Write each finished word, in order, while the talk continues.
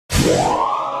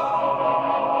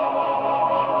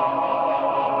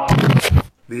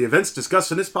The events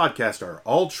discussed in this podcast are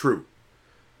all true.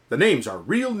 The names are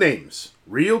real names,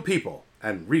 real people,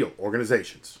 and real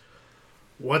organizations.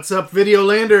 What's up,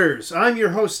 Videolanders? I'm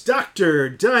your host, Dr.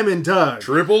 Diamond Doug.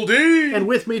 Triple D! And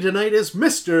with me tonight is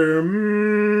Mr.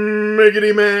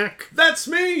 Miggity Mac. That's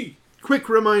me! Quick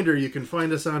reminder, you can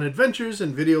find us on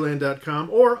adventuresinvideoland.com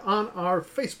or on our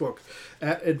Facebook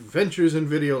at Adventures in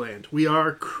Videoland. We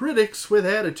are critics with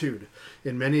attitude.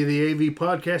 In many of the AV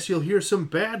podcasts, you'll hear some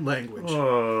bad language.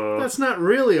 That's not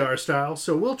really our style,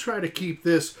 so we'll try to keep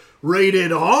this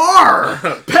rated R,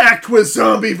 packed with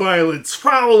zombie violence,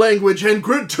 foul language, and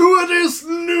gratuitous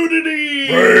nudity.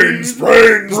 Brains!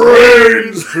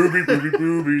 Booby, booby,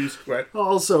 boobies. What?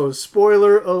 Also,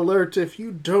 spoiler alert, if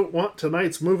you don't want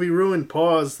tonight's movie ruined,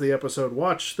 pause the episode,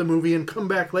 watch the movie, and come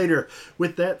back later.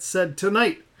 With that said,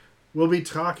 tonight, we'll be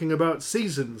talking about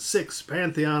Season 6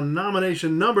 Pantheon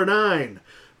nomination number 9,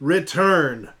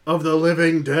 Return of the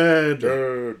Living Dead.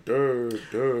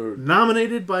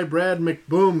 Nominated by Brad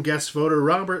McBoom, guest voter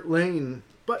Robert Lane.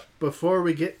 But before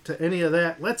we get to any of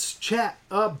that, let's chat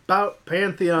about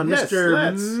Pantheon. Yes, Mr.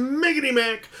 let's. Miggity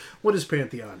Mac, what is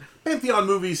Pantheon? Pantheon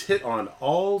movies hit on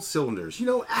all cylinders. You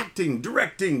know, acting,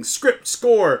 directing, script,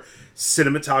 score,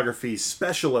 cinematography,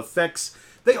 special effects.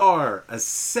 They are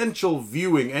essential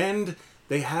viewing, and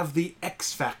they have the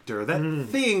X factor, that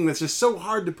thing that's just so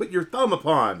hard to put your thumb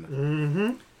upon.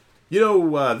 Mm-hmm. You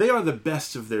know, they are the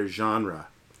best of their genre.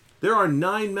 There are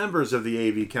 9 members of the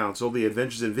AV Council, the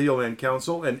Adventures in Videoland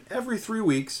Council, and every 3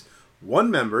 weeks,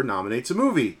 one member nominates a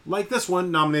movie, like this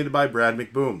one nominated by Brad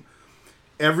McBoom.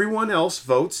 Everyone else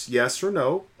votes yes or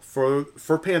no for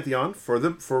Pantheon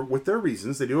with their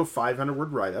reasons. They do a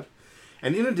 500-word write-up.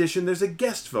 And in addition, there's a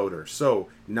guest voter. So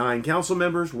 9 council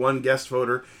members, 1 guest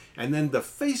voter, and then the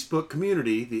Facebook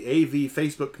community, the AV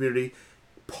Facebook community,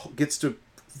 gets to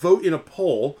vote in a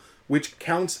poll, which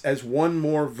counts as one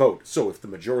more vote. So if the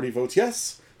majority votes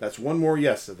yes, that's one more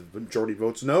yes. If the majority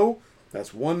votes no,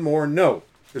 that's one more no.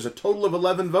 There's a total of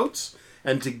 11 votes.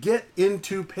 And to get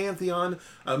into Pantheon,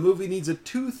 a movie needs a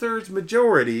 2/3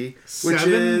 majority, which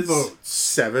is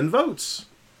 7 votes.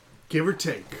 Give or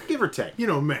take. Give or take. You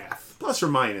know, math. Plus or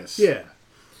minus. Yeah.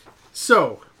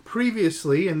 So,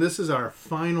 previously, and this is our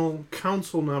final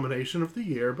council nomination of the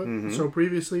year, but so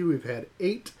previously we've had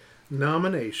 8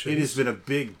 nominations. It has been a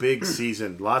big, big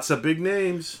season. Lots of big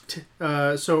names.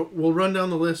 So we'll run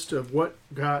down the list of what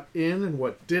got in and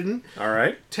what didn't. All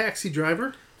right. Taxi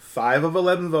Driver. 5 of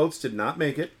 11 votes did not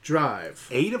make it. Drive.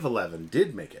 8 of 11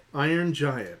 did make it. Iron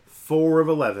Giant. 4 of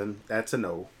 11, that's a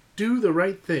no. Do the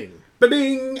Right Thing.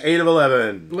 Ba-bing! 8 of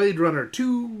 11. Blade Runner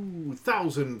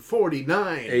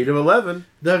 2049. 8 of 11.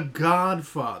 The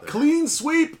Godfather. Clean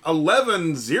sweep,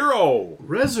 11-0.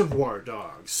 Reservoir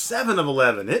Dogs. 7 of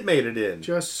 11, it made it in.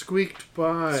 Just squeaked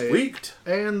by. Squeaked.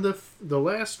 And the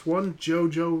last one,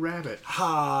 Jojo Rabbit.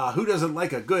 Ha! Who doesn't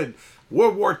like a good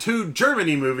World War II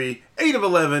Germany movie? 8 of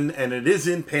 11, and it is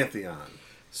in Pantheon.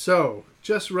 So,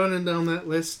 just running down that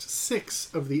list,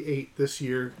 6 of the 8 this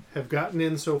year have gotten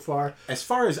in so far. As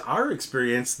far as our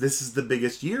experience, this is the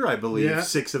biggest year, I believe. Yeah.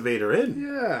 6 of 8 are in.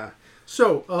 Yeah.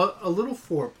 So, a little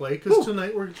foreplay, because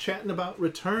tonight we're chatting about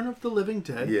Return of the Living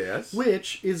Dead. Yes.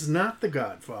 Which is not The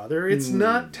Godfather. It's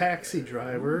not Taxi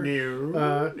Driver.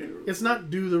 No. It's not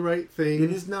Do the Right Thing.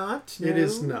 It is not. No. It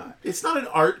is not. It's not an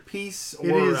art piece or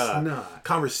It is a not.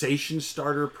 conversation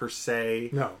starter per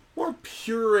se. No. Or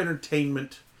pure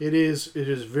entertainment. It is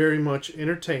very much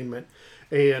entertainment.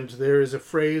 And there is a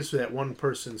phrase that one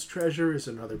person's treasure is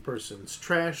another person's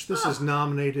trash. This is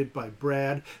nominated by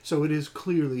Brad, so it is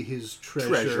clearly his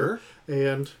treasure.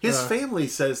 And His family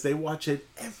says they watch it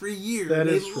every year. That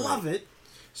They is right. love it.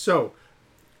 So,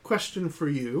 question for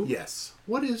you. Yes.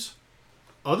 What is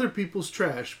other people's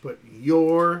trash but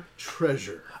your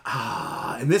treasure?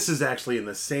 And this is actually in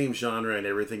the same genre and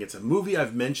everything. It's a movie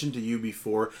I've mentioned to you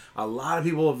before. A lot of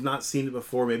people have not seen it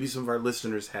before. Maybe some of our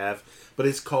listeners have. But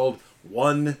it's called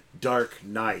One Dark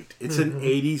Night. It's an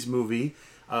 80s movie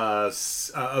of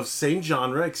same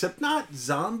genre, except not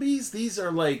zombies. These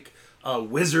are like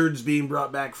wizards being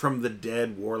brought back from the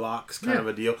dead, warlocks kind of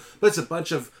a deal. But it's a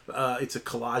bunch of, it's a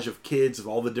collage of kids of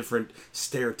all the different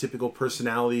stereotypical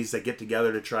personalities that get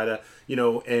together to try to,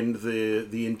 end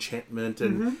the enchantment.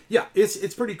 And yeah,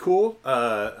 it's pretty cool.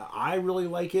 I really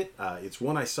like it. It's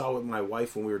one I saw with my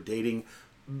wife when we were dating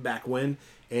back when.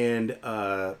 And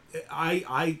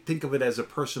I think of it as a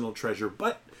personal treasure,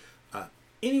 but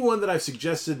anyone that I've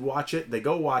suggested watch it, they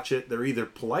go watch it. They're either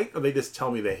polite or they just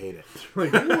tell me they hate it.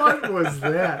 Like, what was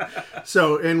that?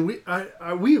 So, and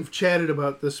we have chatted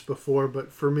about this before,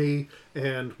 but for me,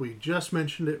 and we just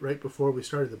mentioned it right before we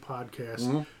started the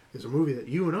podcast, is a movie that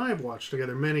you and I have watched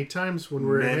together many times when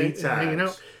we're Many hanging times.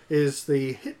 out, is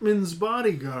The Hitman's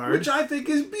Bodyguard. Which I think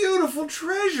is beautiful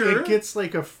treasure. It gets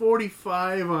like a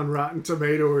 45 on Rotten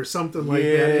Tomato or something like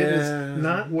that. It Yeah. is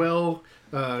not well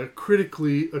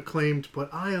critically acclaimed,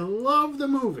 but I love the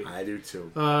movie. I do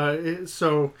too.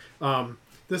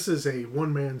 This is a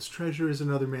one man's treasure is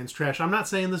another man's trash. I'm not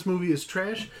saying this movie is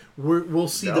trash. We'll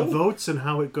see the votes and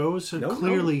how it goes. And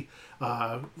clearly,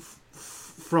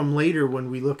 from later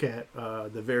when we look at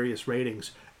the various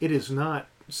ratings, it is not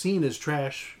seen as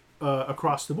trash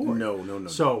across the board. No.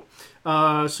 So,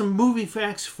 some movie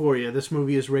facts for you. This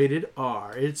movie is rated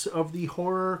R. It's of the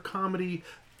horror comedy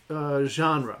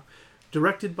genre.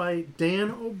 Directed by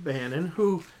Dan O'Bannon,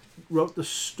 who wrote the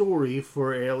story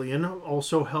for Alien,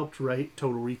 also helped write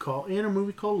Total Recall and a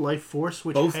movie called Life Force,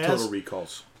 which Both has Total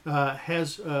Recalls.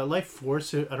 Life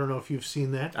Force. I don't know if you've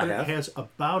seen that, but it has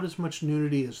about as much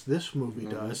nudity as this movie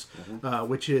does,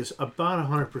 which is about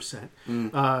 100%.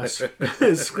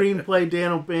 Screenplay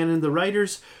Dan O'Bannon. The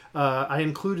writers, I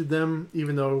included them,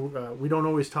 even though we don't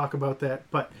always talk about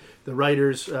that, but the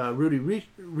writers, Rudy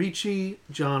Ricci,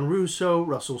 John Russo,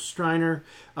 Russell Streiner,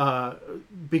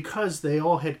 because they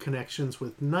all had connections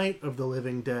with Night of the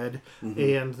Living Dead,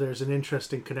 and there's an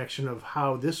interesting connection of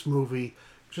how this movie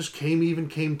just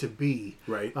came to be,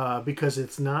 Right. Because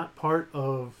it's not part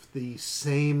of the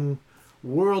same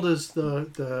world as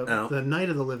the Night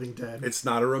of the Living Dead. It's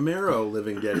not a Romero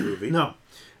Living Dead movie. No,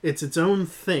 it's its own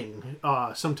thing.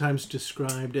 Sometimes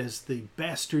described as the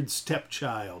bastard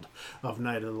stepchild of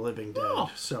Night of the Living Dead. Oh,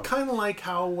 So kind of like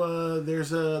how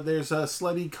there's a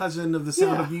slutty cousin of The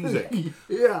Sound of Music.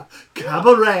 Yeah,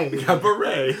 Cabaret.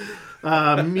 Cabaret.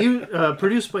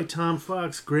 Produced by Tom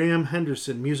Fox, Graham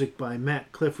Henderson. Music by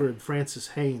Matt Clifford, Francis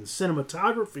Haynes.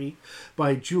 Cinematography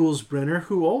by Jules Brenner,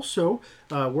 who also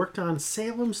worked on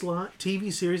Salem's Lot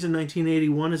TV series in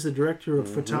 1981 as the director of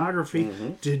photography.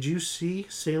 Did you see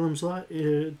Salem's Lot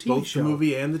TV Both show? the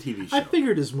movie and the TV show. I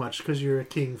figured as much because you're a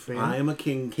King fan. I am a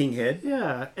Kinghead.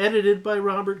 Yeah, edited by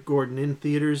Robert Gordon, in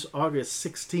theaters August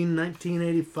 16,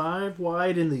 1985,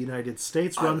 wide in the United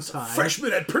States, runtime.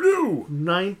 Freshman at Purdue.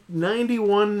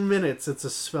 91 minutes. It's a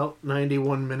svelte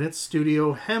 91 minutes.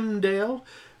 Studio Hemdale,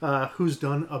 who's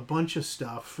done a bunch of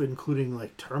stuff, including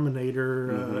like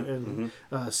Terminator and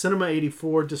Cinema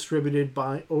 84, distributed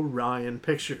by Orion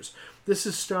Pictures. This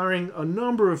is starring a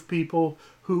number of people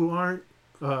who aren't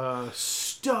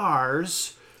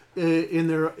stars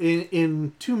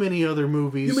in too many other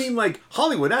movies. You mean like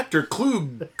Hollywood actor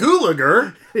Klug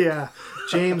Gulager? Yeah,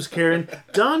 James Karen.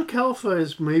 Don Calfa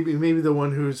is maybe the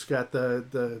one who's got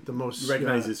the most... You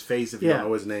recognize his face if you don't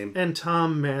know his name. And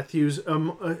Tom Matthews.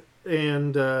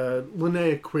 And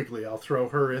Linnea Quigley, I'll throw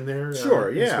her in there.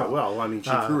 Sure, yeah. Well, I mean, she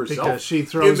threw herself because she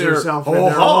throws in there herself in whole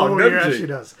there. hog, Oh, doesn't yeah, she? she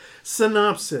does.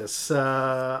 Synopsis.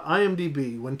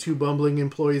 IMDb. When two bumbling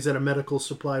employees at a medical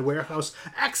supply warehouse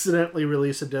accidentally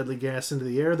release a deadly gas into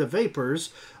the air, the vapors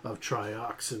of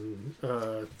trioxin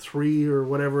 3 or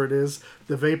whatever it is,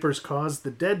 the vapors cause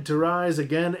the dead to rise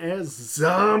again as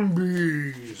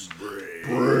zombies.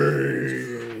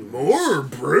 Brains. More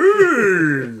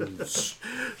brains.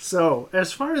 So,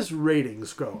 as far as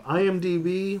ratings go,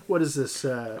 IMDb, what is this?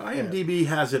 IMDb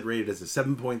has it rated as a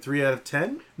 7.3 out of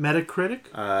 10. Metacritic?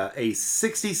 A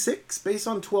 66 based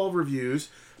on 12 reviews.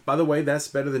 By the way, that's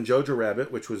better than Jojo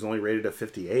Rabbit, which was only rated a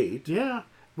 58. Yeah,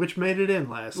 which made it in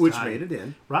last Which time. made it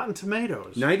in. Rotten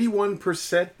Tomatoes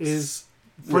 91% is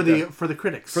for the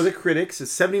critics. For the critics, a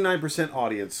 79%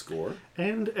 audience score.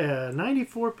 And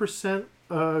 94%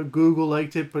 Google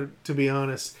liked it, but to be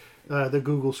honest, the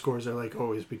Google scores are like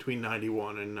always between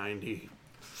 91 and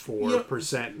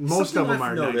 94%. Most of them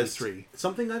are 93.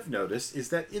 Something I've noticed is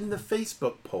that in the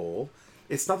Facebook poll,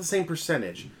 it's not the same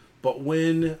percentage, but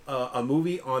when a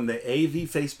movie on the AV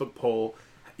Facebook poll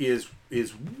is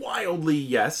wildly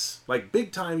yes, like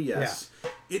big time yes,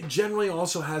 it generally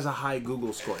also has a high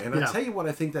Google score. And I'll tell you what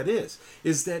I think that is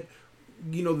that,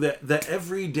 you know, the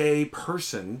everyday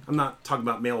person, I'm not talking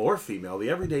about male or female, the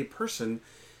everyday person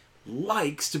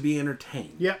likes to be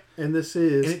entertained. Yeah, and this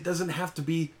is... And it doesn't have to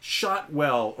be shot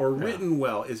well or written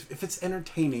well. If it's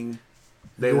entertaining,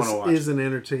 they want to watch it. This is an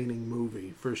entertaining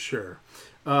movie, for sure.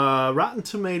 Rotten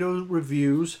Tomato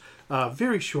reviews,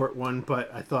 very short one,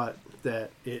 but I thought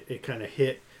that it kind of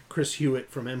hit. Chris Hewitt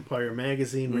from Empire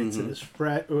Magazine rates it as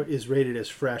is rated as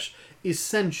fresh,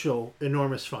 essential,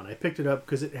 enormous fun. I picked it up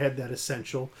because it had that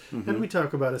essential, and we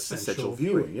talk about essential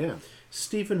viewing. Yeah.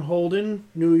 Stephen Holden,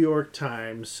 New York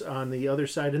Times, on the other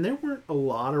side, and there weren't a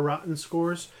lot of rotten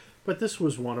scores, but this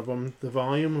was one of them. The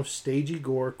volume of stagey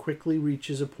gore quickly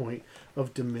reaches a point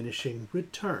of diminishing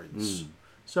returns.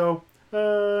 So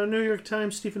New York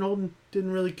Times, Stephen Holden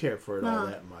didn't really care for it all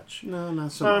that much. No,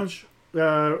 not so much.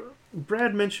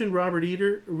 Brad mentioned Roger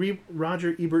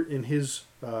Ebert in his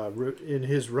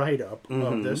write-up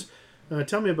of this.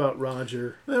 Tell me about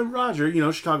Roger.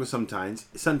 Roger, Chicago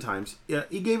Sun-Times,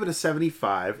 he gave it a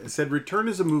 75 and said, Return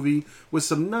is a movie with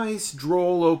some nice,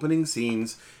 droll opening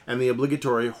scenes and the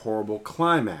obligatory horrible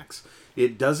climax.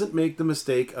 It doesn't make the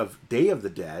mistake of Day of the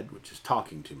Dead, which is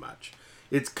talking too much.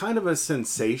 It's kind of a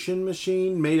sensation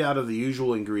machine made out of the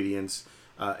usual ingredients,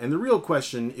 and the real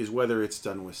question is whether it's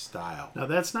done with style. Now,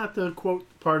 that's not the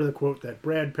part of the quote that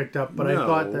Brad picked up, but no. I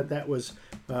thought that was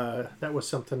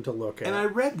something to look at. And I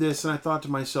read this and I thought to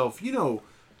myself,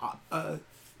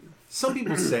 some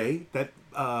people say that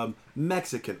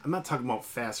Mexican, I'm not talking about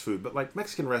fast food, but like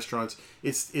Mexican restaurants,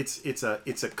 it's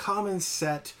a common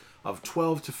set of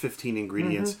 12 to 15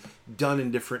 ingredients done in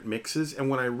different mixes.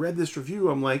 And when I read this review,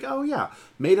 I'm like, oh yeah,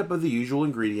 made up of the usual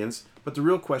ingredients. But the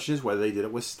real question is whether they did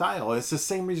it with style. And it's the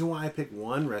same reason why I picked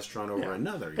one restaurant over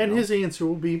another. And his answer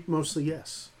will be mostly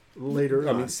yes later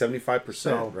on. 75%,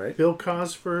 so, right? Bill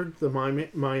Cosford, the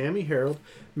Miami Herald,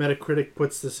 Metacritic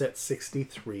puts this at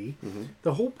 63.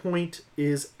 The whole point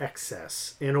is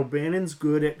excess. And O'Bannon's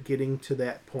good at getting to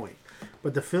that point.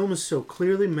 But the film is so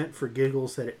clearly meant for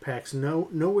giggles that it packs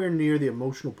nowhere near the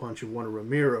emotional punch of one of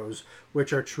Romero's,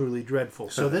 which are truly dreadful.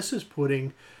 So this is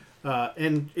putting,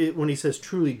 when he says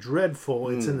truly dreadful,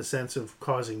 it's in the sense of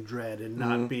causing dread and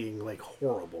not being like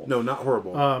horrible. No, not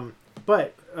horrible.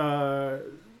 But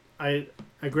I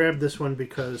grabbed this one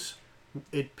because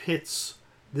it pits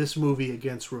this movie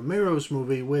against Romero's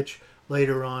movie, which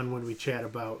later on when we chat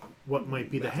about what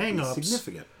might be the hang-ups,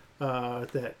 significant.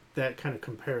 That kind of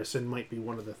comparison might be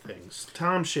one of the things.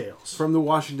 Tom Shales. From the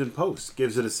Washington Post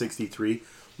gives it a 63.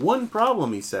 One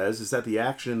problem, he says, is that the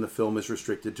action in the film is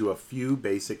restricted to a few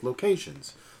basic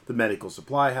locations. The medical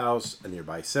supply house, a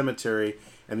nearby cemetery,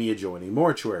 and the adjoining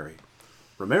mortuary.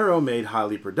 Romero made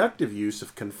highly productive use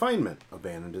of confinement.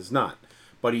 O'Bannon does not.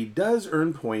 But he does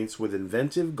earn points with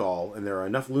inventive gall, and there are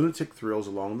enough lunatic thrills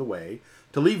along the way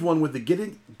to leave one with the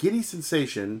giddy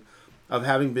sensation of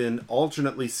having been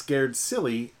alternately scared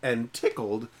silly and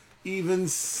tickled even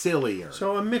sillier.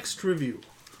 So a mixed review.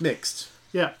 Mixed.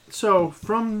 Yeah. So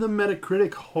from the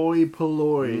Metacritic hoi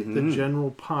polloi, the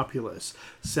general populace,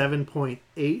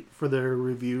 7.8 for their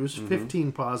reviews,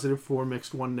 15 positive, 4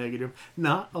 mixed, 1 negative.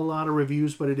 Not a lot of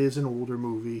reviews, but it is an older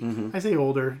movie. I say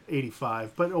older,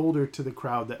 85, but older to the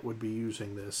crowd that would be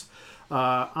using this.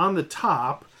 On the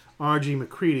top, R.G.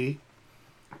 McCready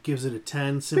gives it a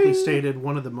 10. Simply stated,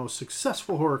 one of the most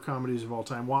successful horror comedies of all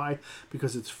time. Why?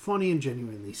 Because it's funny and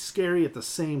genuinely scary at the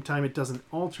same time. It doesn't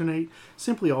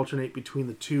simply alternate between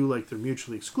the two like they're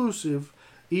mutually exclusive.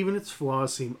 Even its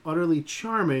flaws seem utterly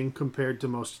charming compared to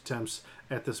most attempts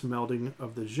at this melding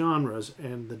of the genres,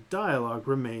 and the dialogue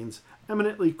remains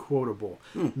eminently quotable.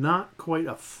 Not quite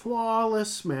a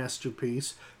flawless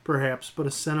masterpiece, perhaps, but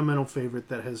a sentimental favorite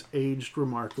that has aged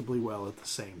remarkably well at the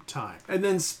same time. And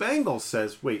then Spangle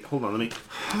says, wait, hold on,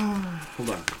 hold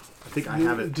on. I think I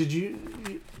have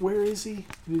it. Where is he?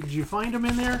 Did you find him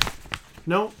in there?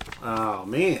 No. Oh,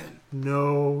 man.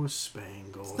 No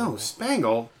Spangle. No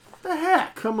Spangle? The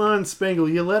heck? Come on, Spangle.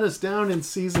 You let us down in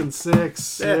season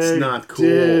 6. That's not cool.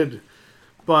 Did.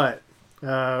 But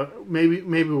maybe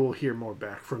we'll hear more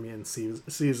back from you in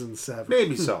season 7.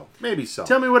 Maybe so.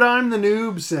 Tell me what I'm the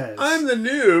Noob says. I'm the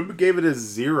Noob gave it a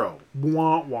 0.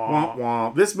 Wah, wah. Wah, wah.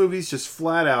 This movie's just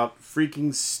flat out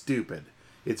freaking stupid.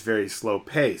 It's very slow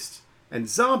paced. And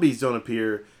zombies don't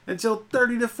appear until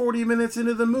 30 to 40 minutes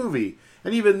into the movie.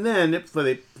 And even then,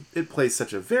 it plays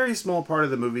such a very small part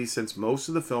of the movie, since most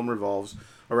of the film revolves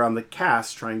around the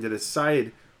cast trying to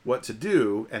decide what to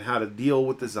do and how to deal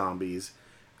with the zombies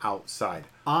outside.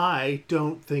 I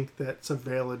don't think that's a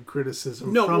valid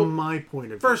criticism from my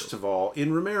point of view. First of all,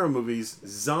 in Romero movies,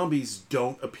 zombies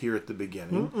don't appear at the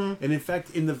beginning. And in fact,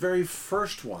 in the very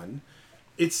first one,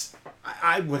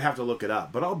 I would have to look it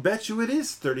up, but I'll bet you it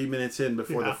is 30 minutes in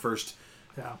before the first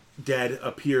dead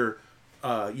appear.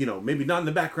 Maybe not in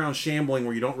the background shambling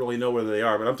where you don't really know whether they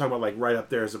are, but I'm talking about like right up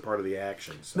there as a part of the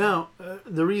action. So. Now,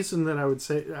 the reason that I would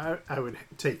say I would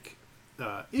take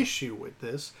issue with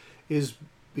this is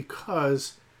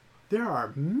because there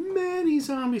are many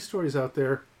zombie stories out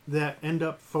there that end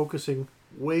up focusing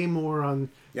way more on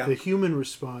the human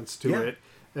response to it.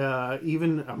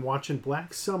 Even I'm watching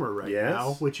Black Summer right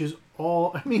now, which is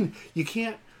all, you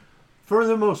can't, for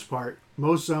the most part,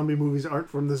 most zombie movies aren't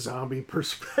from the zombie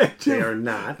perspective. They are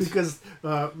not. Because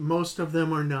most of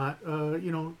them are not,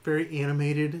 very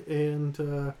animated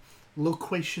and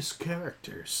loquacious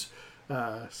characters.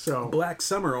 So Black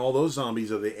Summer, all those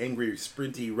zombies are the angry,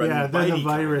 sprinty, running, yeah, they're the bitey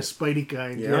virus, bitey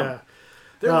kind. Yeah.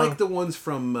 They're like the ones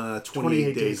from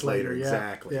 28 Days Later. Yeah.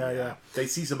 Exactly. Yeah. They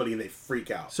see somebody and they freak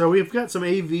out. So we've got some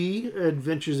AV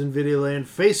Adventures in Videoland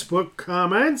Facebook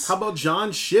comments. How about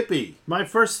John Shippey? My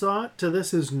first thought to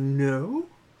this is no.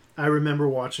 I remember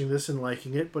watching this and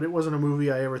liking it, but it wasn't a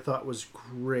movie I ever thought was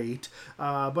great.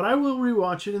 But I will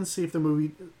rewatch it and see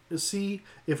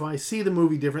if I see the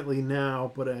movie differently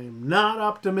now. But I'm not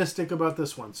optimistic about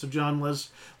this one. So John, let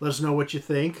us know what you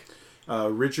think.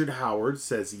 Richard Howard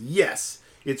says yes.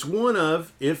 It's one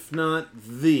of, if not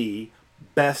the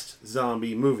best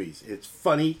zombie movies. It's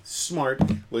funny, smart,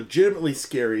 legitimately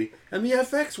scary, and the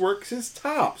FX works as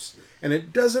tops. And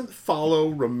it doesn't follow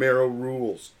Romero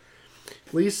rules.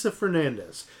 Lisa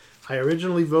Fernandez. I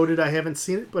originally voted I haven't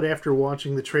seen it, but after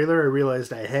watching the trailer, I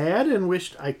realized I had and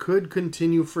wished I could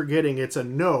continue forgetting. It's a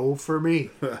no for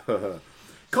me.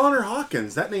 Connor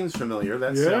Hawkins. That name's familiar.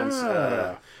 That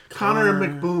sounds... Connor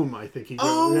McBoom, I think he goes.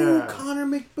 Oh, yeah. Connor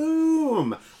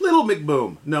McBoom. Little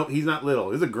McBoom. No, he's not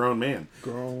little. He's a grown man.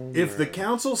 If the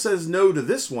council says no to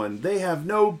this one, they have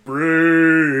no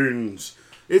brains.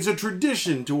 It's a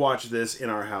tradition to watch this in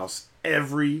our house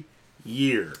every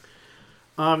year.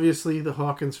 Obviously, the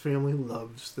Hawkins family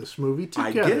loves this movie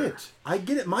together. I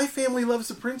get it. My family loves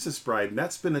The Princess Bride, and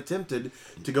that's been attempted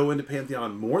to go into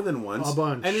Pantheon more than once. A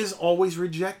bunch. And is always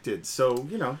rejected. So,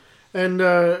 And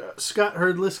Scott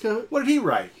Herdliska, what did he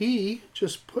write? he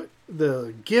just put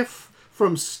the GIF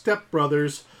from Step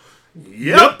Brothers.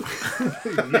 Yep.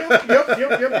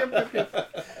 Yep.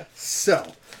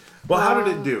 So, Well, how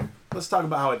did it do? Let's talk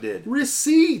about how it did.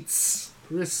 receipts.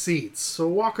 So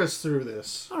walk us through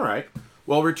this. All right.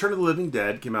 Well, Return of the Living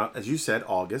Dead came out, as you said,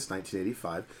 August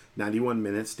 1985. 91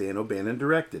 minutes, Dan O'Bannon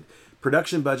directed.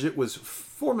 Production budget was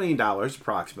 $4 million,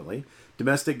 approximately.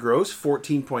 Domestic gross,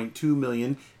 $14.2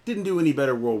 million. Didn't do any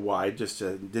better worldwide, just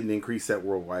didn't increase that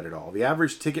worldwide at all. The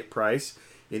average ticket price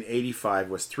in 85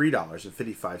 was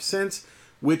 $3.55,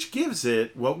 which gives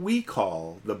it what we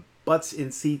call the Butts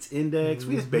in Seats Index.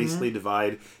 We just basically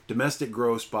divide domestic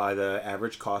gross by the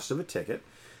average cost of a ticket.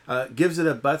 Gives it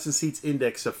a Butts in Seats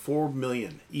Index of 4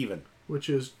 million, even. Which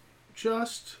is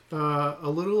just a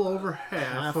little over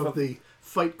half of the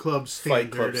Fight Club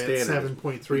standard at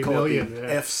 7.3 million.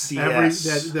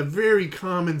 FCS. The very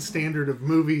common standard of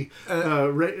movie,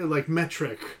 like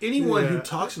metric. Anyone who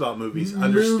talks about movies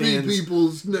understands movie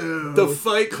peoples know the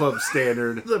Fight Club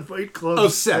standard. The Fight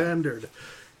Club standard.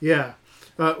 Yeah.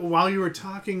 While you were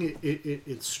talking,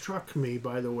 it struck me,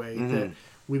 by the way, that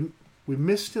we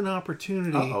missed an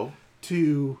opportunity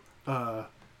to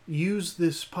use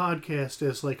this podcast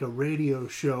as like a radio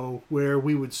show where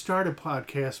we would start a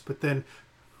podcast, but then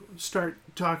start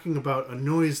talking about a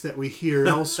noise that we hear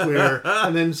elsewhere,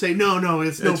 and then say, no,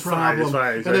 it's no problem.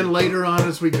 Fine, and then later on,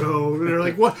 as we go, they're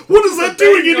like, what is that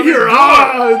doing in here?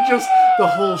 Just the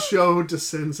whole show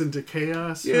descends into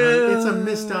chaos. Yeah. It's a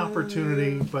missed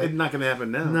opportunity, but it's not going to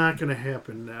happen now. Not going to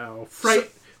happen now.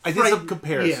 I did some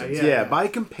comparisons. Yeah, by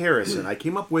comparison, I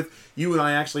came up with, you and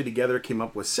I actually together came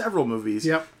up with several movies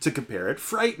to compare it.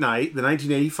 Fright Night, the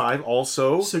 1985,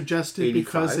 also suggested 85.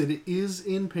 Because it is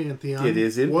in Pantheon. It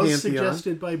is in Pantheon. Was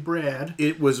suggested by Brad.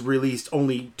 It was released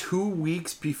only 2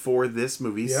 weeks before this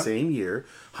movie, same year.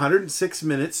 106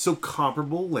 minutes, so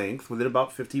comparable length, within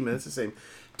about 15 minutes the same.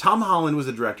 Tom Holland was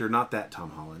the director, not that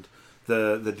Tom Holland.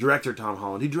 The director, Tom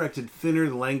Holland. He directed Thinner,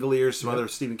 The Langoliers, some other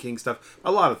Stephen King stuff,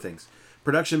 a lot of things.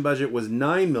 Production budget was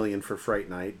 $9 million for Fright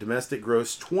Night. Domestic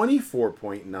gross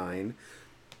 $24.9,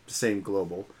 same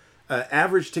global.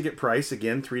 Average ticket price,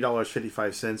 again,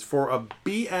 $3.55 for a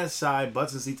BSI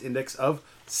Butts and Seats Index of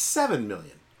 7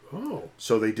 million. Oh.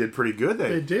 So they did pretty good.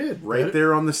 They did. Right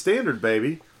there on the standard,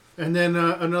 baby. And then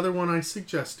another one I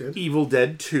suggested. Evil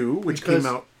Dead 2, which came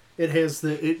out...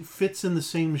 It fits in the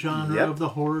same genre of the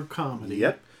horror comedy.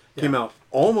 Yep. Came out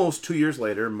almost 2 years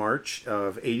later, March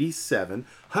of 87.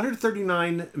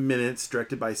 139 minutes,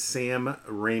 directed by Sam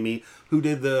Raimi, who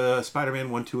did the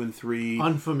Spider-Man 1, 2, and 3.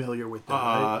 Unfamiliar with that.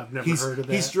 I've never heard of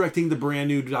that. He's directing the brand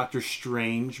new Doctor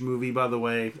Strange movie, by the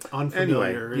way.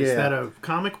 Unfamiliar. Anyway, is that a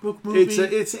comic book movie?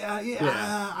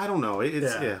 I don't know.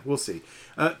 We'll see.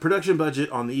 Production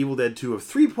budget on the Evil Dead 2 of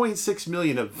 $3.6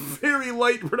 million, a very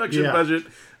light production budget.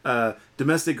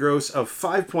 Domestic gross of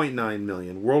 $5.9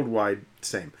 million. Worldwide,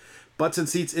 same. Butts and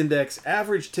Seats Index,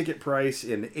 average ticket price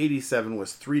in 87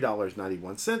 was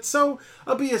 $3.91. So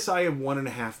a BSI of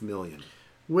 $1.5 million.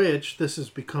 Which, this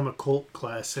has become a cult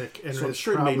classic. And so I'm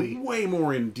sure it made way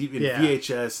more in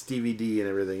VHS, DVD, and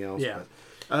everything else. Yeah.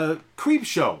 But,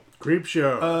 Creepshow.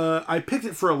 Creepshow. I picked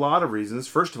it for a lot of reasons.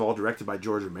 First of all, directed by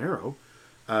George Romero.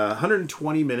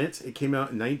 120 minutes. It came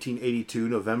out in 1982,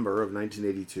 November of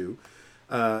 1982.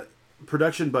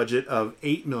 Production budget of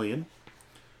 $8 million.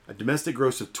 A domestic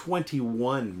gross of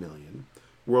 $21 million.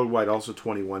 Worldwide also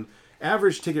 21.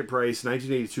 Average ticket price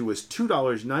 1982 was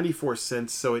 $2.94,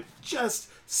 so it just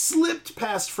slipped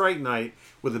past Fright Night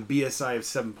with a BSI of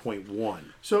 7.1.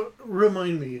 So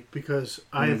remind me, because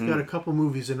I've got a couple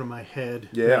movies into my head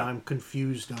that I'm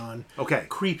confused on. Okay.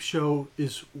 Creepshow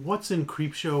is what's in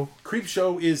Creepshow?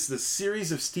 Creepshow is the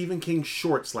series of Stephen King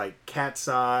shorts like Cat's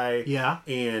Eye. Yeah.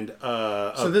 And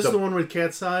so this is the one with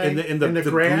Cat's Eye and the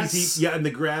grass. Greasy, and the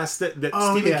grass that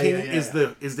Oh, Stephen King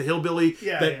yeah. is the hillbilly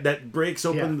that breaks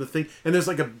open the thing, and there's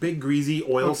like a big greasy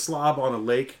oil slob on a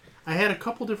lake. I had a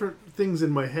couple different things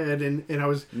in my head, and I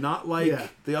was not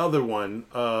like the other one,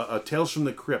 Tales from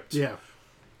the Crypt. Yeah.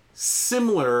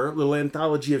 Similar little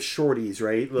anthology of shorties,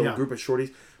 right? Little group of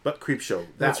shorties, but Creepshow.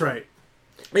 That's right.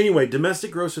 Anyway,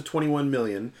 domestic gross of 21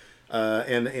 million,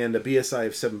 and a BSI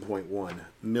of 7.1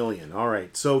 million. All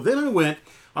right. So then I went.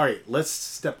 All right. Let's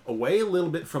step away a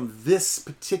little bit from this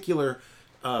particular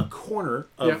corner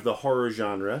of the horror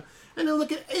genre. And then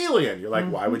look at Alien. You're like,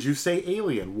 why would you say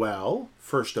Alien? Well,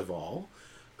 first of all,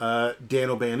 Dan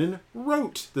O'Bannon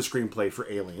wrote the screenplay for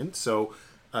Alien, so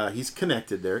he's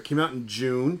connected there. It came out in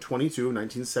June 22 of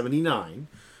 1979.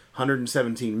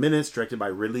 117 minutes, directed by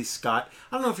Ridley Scott.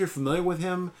 I don't know if you're familiar with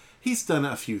him. He's done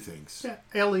a few things. Yeah,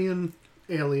 Alien,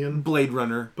 Blade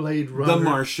Runner, The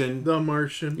Martian.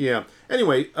 Yeah.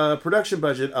 Anyway, production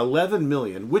budget $11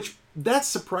 million, which that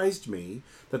surprised me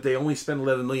that they only spent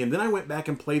 $11 million. Then I went back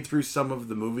and played through some of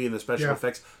the movie and the special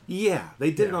effects. Yeah,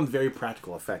 they did it on very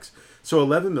practical effects. So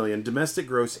 $11 million, domestic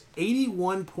gross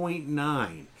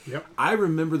 81.9. Yep. I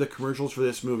remember the commercials for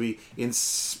this movie. In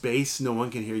space, no one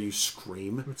can hear you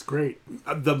scream. It's great.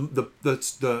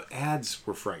 The ads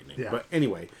were frightening. Yeah. But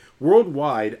anyway,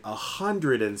 worldwide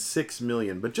 $106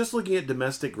 million. But just looking at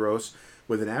domestic gross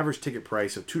with an average ticket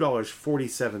price of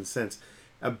 $2.47,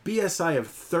 a BSI of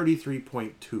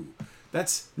 33.2.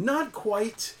 That's not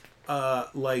quite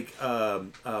like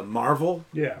Marvel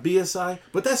BSI,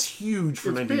 but that's huge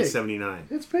for 1979.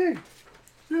 It's big.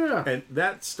 Yeah. And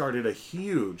that started a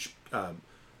huge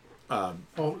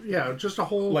just a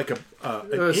whole like an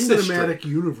cinematic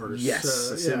universe.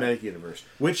 Yes, a cinematic universe,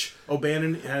 which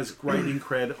O'Bannon has writing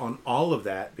cred on all of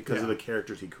that because of the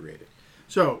characters he created.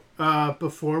 So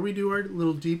before we do our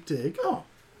little deep dig,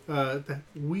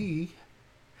 we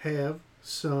have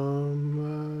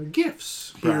some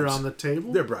gifts here on the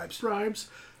table. They're bribes. Bribes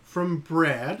from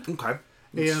Brad. Okay.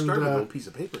 Let's start with a little piece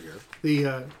of paper here.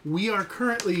 We are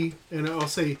currently, and I'll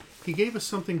say, he gave us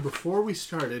something before we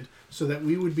started so that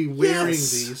we would be wearing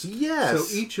these. Yes. So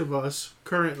each of us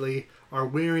currently are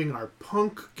wearing our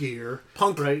punk gear.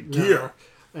 Gear. Now.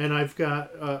 And I've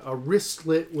got a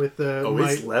wristlet with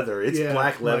it's leather. It's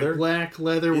black leather. Black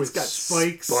leather with got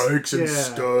spikes. Spikes and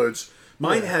studs.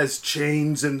 Mine has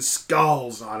chains and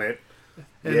skulls on it.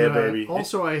 And, baby.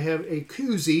 Also, I have a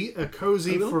cozy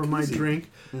for my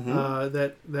drink.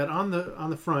 Mm-hmm. That on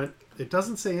the front, it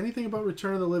doesn't say anything about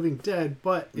Return of the Living Dead,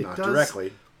 but it Not does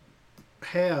directly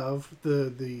have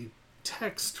the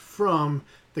text from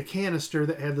the canister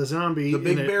that had the zombie. The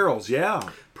big barrels,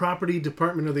 Property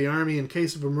Department of the Army. In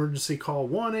case of emergency, call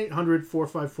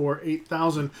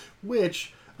 1-800-454-8000.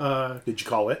 Which did you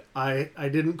call it? I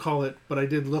didn't call it, but I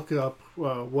did look up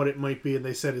what it might be, and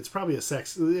they said it's probably a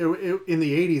sex. In the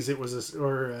 80s, it was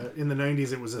in the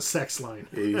 90s, it was a sex line.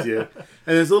 80s, yeah.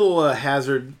 And there's a little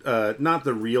hazard, not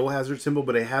the real hazard symbol,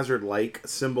 but a hazard-like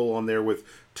symbol on there with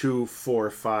 2,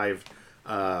 4, 5,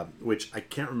 which I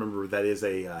can't remember if that is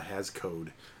a has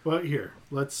code. Well, here,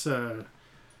 let's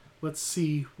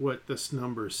see what this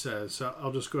number says.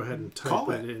 I'll just go ahead and type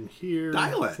it in here.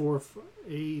 Dial it. 4,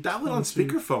 8. Dial it on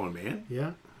speakerphone, man.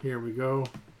 Yeah, here we go.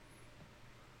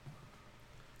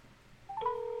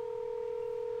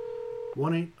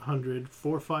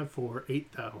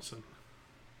 1-800-454-8000.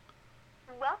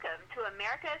 Welcome to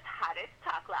America's hottest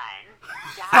talk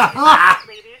line.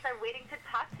 Ladies are waiting to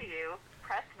talk to you.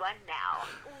 Press 1 now.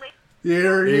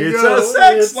 There you go. It's a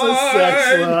sex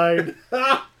line.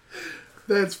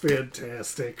 That's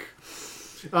fantastic.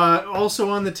 Also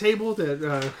on the table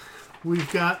that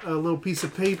we've got a little piece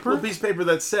of paper.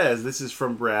 That says, this is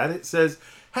from Brad. It says,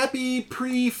 "Happy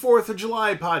pre-4th of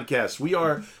July podcast. We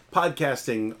are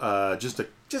podcasting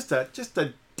just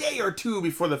a day or two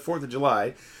before the 4th of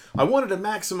July. I wanted to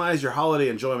maximize your holiday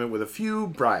enjoyment with a few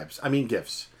gifts.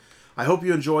 I hope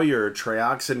you enjoy your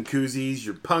trioxin koozies,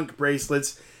 your punk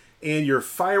bracelets, And your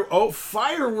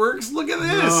fireworks! Look at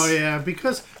this! Oh yeah,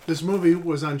 because this movie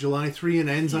was on July 3 and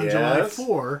ends on July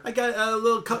 4. I got a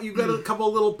little. You got a couple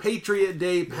of little Patriot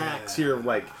Day packs here,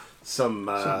 like some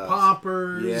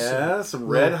poppers. Yeah, some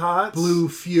Red Hots, Blue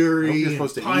Fury, you're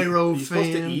supposed to Pyro eat. You're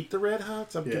supposed to eat the Red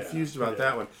Hots. I'm confused about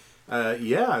that one.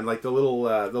 And like the little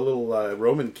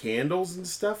Roman candles and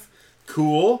stuff.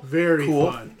 Cool. Very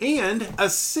cool. fun. And a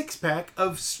 6-pack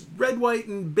of red, white,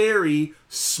 and berry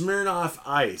Smirnoff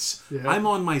Ice. Yeah. I'm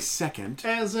on my second.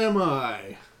 As am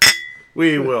I.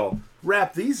 We will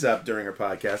wrap these up during our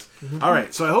podcast. All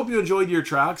right, so I hope you enjoyed your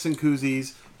tracks and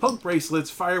koozies, punk bracelets,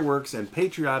 fireworks, and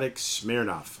patriotic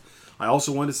Smirnoff. I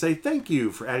also want to say thank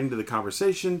you for adding to the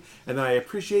conversation, and I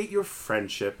appreciate your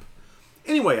friendship.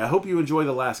 Anyway, I hope you enjoy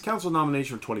the last council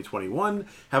nomination of 2021.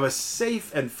 Have a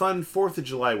safe and fun 4th of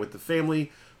July with the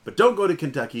family, but don't go to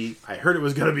Kentucky. I heard it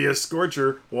was going to be a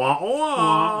scorcher. Wah,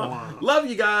 wah. Love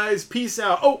you guys. Peace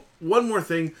out. Oh, one more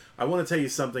thing. I want to tell you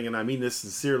something, and I mean this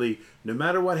sincerely. No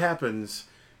matter what happens,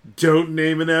 don't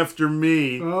name it after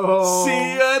me. Oh.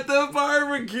 See you at the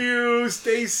barbecue.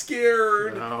 Stay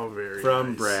scared. Oh, very From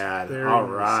nice. Brad. Very All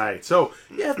nice. right. So,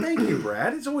 yeah, thank you,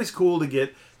 Brad. It's always cool to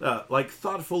get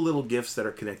thoughtful little gifts that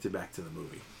are connected back to the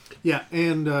movie. Yeah,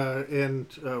 and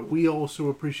we also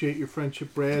appreciate your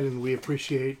friendship, Brad, and we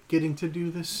appreciate getting to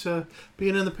do this,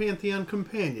 being in the Pantheon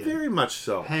Companion. Very much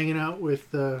so. Hanging out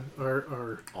with All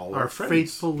our our friends.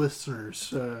 faithful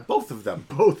listeners. Both of them.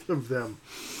 Both of them.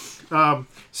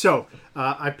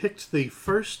 I picked the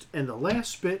first and the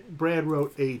last bit. Brad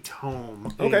wrote a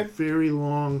tome. Okay. A very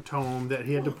long tome that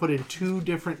he had to put in 2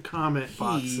 different comment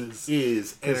boxes. He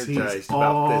is 'cause energized he's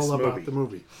about this all movie. about the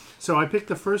movie. So I picked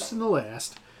the first and the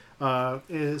last.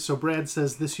 So Brad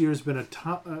says this year's been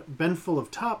been full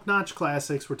of top-notch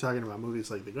classics. We're talking about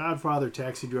movies like The Godfather,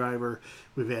 Taxi Driver.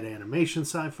 We've had animation,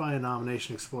 sci-fi, a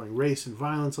nomination exploring race and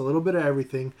violence, a little bit of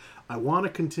everything. I want to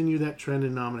continue that trend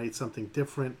and nominate something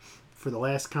different for the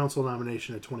last council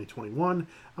nomination of 2021.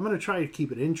 I'm going to try to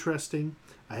keep it interesting.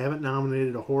 I haven't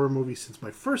nominated a horror movie since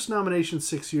my first nomination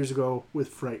 6 years ago with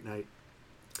Fright Night.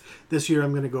 This year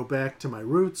I'm going to go back to my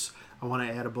roots. I want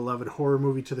to add a beloved horror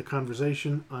movie to the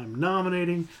conversation. I'm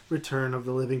nominating Return of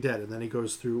the Living Dead. And then he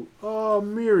goes through a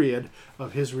myriad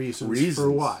of his reasons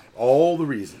for why. All the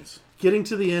reasons. Getting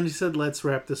to the end, he said, let's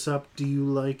wrap this up. Do you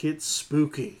like it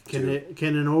spooky? Can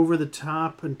an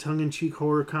over-the-top and tongue-in-cheek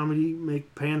horror comedy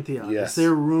make Pantheon? Yes. Is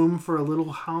there room for a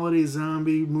little holiday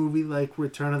zombie movie like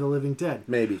Return of the Living Dead?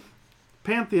 Maybe.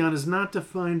 Pantheon is not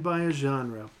defined by a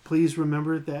genre. Please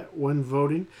remember that when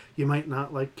voting, you might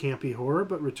not like campy horror,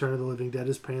 but Return of the Living Dead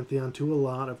is Pantheon to a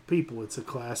lot of people. It's a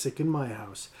classic in my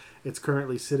house. It's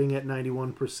currently sitting at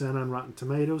 91% on Rotten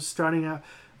Tomatoes. Starting out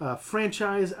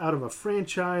franchise out of a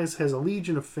franchise, has a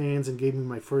legion of fans, and gave me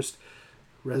my first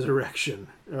erection.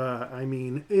 That's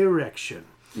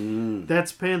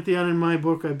Pantheon in my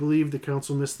book. I believe the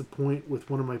council missed the point with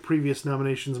one of my previous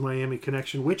nominations, Miami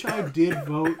Connection, which I did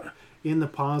vote in the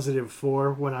positive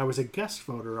for when I was a guest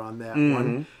voter on that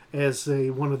one as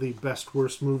one of the best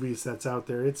worst movies that's out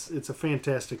there. It's a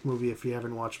fantastic movie if you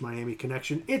haven't watched Miami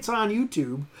Connection. It's on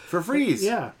YouTube For freeze.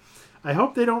 Yeah. I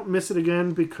hope they don't miss it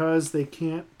again because they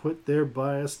can't put their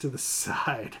bias to the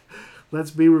side. Let's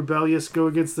be rebellious, go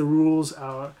against the rules,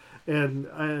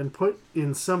 and put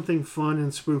in something fun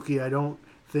and spooky. I don't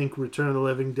think Return of the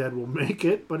Living Dead will make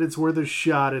it, but it's worth a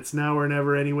shot. It's now or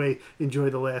never anyway.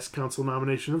 Enjoy the last council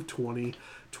nomination of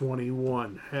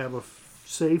 2021. Have a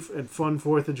safe and fun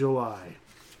 4th of July.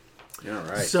 All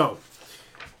right. So,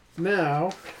 now,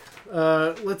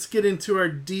 let's get into our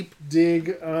deep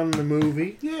dig on the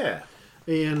movie. Yeah.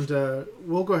 And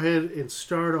we'll go ahead and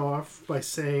start off by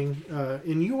saying,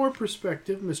 in your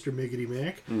perspective, Mr. Miggity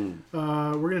Mac,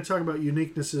 we're going to talk about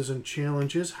uniquenesses and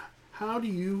challenges. How do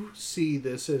you see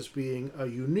this as being a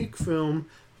unique film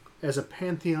as a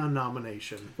Pantheon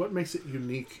nomination? What makes it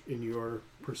unique in your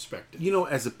perspective? You know,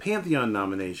 as a Pantheon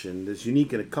nomination, it's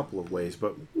unique in a couple of ways,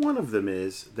 but one of them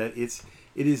is that it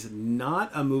is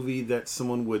not a movie that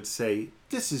someone would say,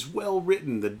 this is well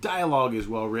written, the dialogue is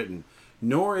well written.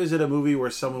 Nor is it a movie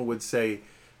where someone would say,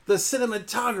 the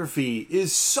cinematography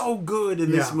is so good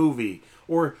in this movie.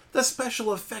 Or the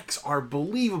special effects are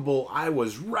believable. I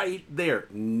was right there.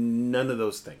 None of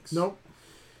those things. Nope.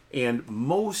 And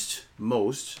most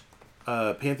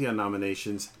Pantheon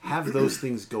nominations have those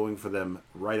things going for them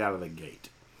right out of the gate.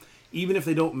 Even if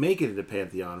they don't make it into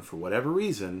Pantheon for whatever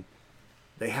reason,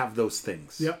 they have those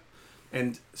things. Yep.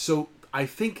 And so I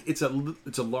think it's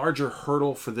a larger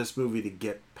hurdle for this movie to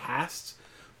get past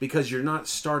because you're not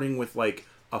starting with like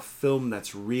a film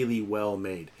that's really well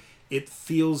made. It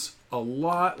feels a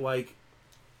lot like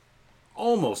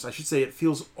almost, I should say, it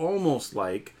feels almost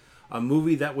like a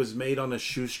movie that was made on a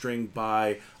shoestring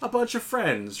by a bunch of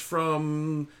friends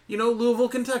from, Louisville,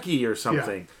 Kentucky or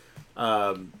something.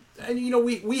 And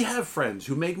we have friends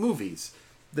who make movies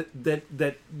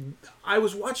that I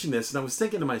was watching this and I was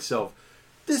thinking to myself,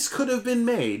 this could have been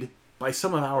made by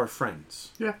some of our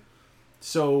friends. Yeah.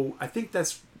 So I think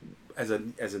that's, as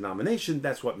a nomination,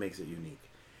 that's what makes it unique.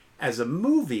 As a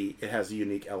movie, it has a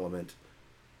unique element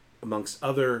amongst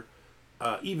other,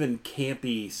 even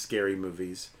campy, scary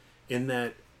movies, in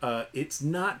that it's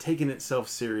not taking itself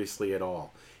seriously at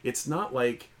all. It's not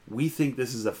like we think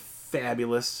this is a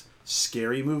fabulous,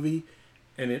 scary movie,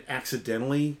 and it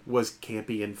accidentally was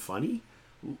campy and funny.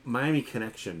 Miami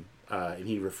Connection, and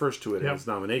he refers to it in his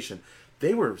nomination,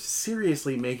 they were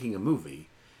seriously making a movie.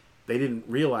 They didn't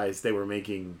realize they were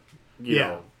making,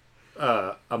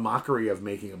 a mockery of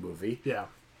making a movie. Yeah.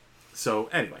 So,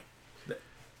 anyway,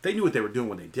 they knew what they were doing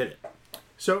when they did it.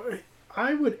 So,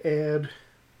 I would add,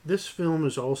 this film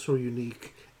is also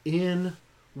unique in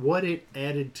what it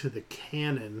added to the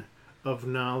canon of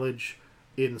knowledge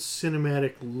in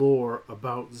cinematic lore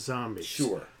about zombies.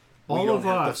 Sure. All we don't of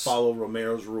have us to follow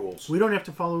Romero's rules. We don't have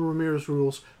to follow Romero's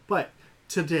rules, but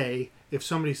today, if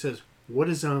somebody says, what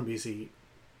do zombies eat?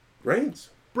 Brains.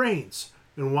 Brains.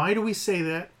 And why do we say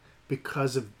that?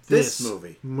 Because of this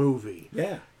movie.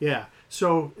 Yeah. Yeah.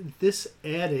 So this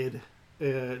added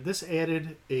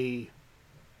a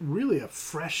really a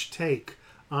fresh take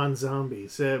on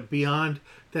zombies. Beyond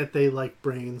that they like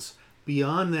brains,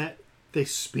 beyond that they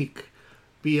speak,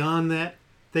 beyond that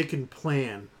they can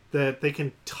plan, that they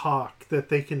can talk, that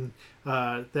they can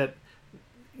they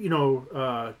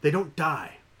don't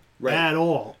die. Right. At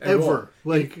all, ever.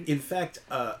 Like, in fact,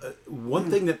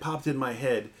 one thing that popped in my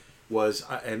head was,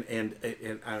 and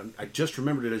I just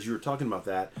remembered it as you were talking about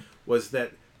that, was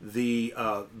that the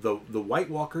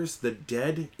White Walkers, the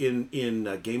dead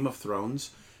in Game of Thrones,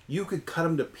 you could cut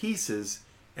them to pieces,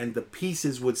 and the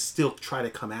pieces would still try to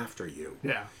come after you.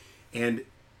 Yeah, and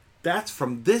that's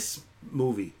from this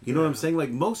movie. You know what I'm saying?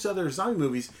 Like most other zombie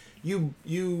movies, you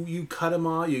cut them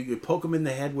off, you poke them in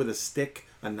the head with a stick,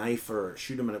 a knife, or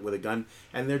shoot them with a gun,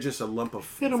 and they're just a lump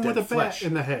of hit them dead with a flesh. bat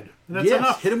in the head. That's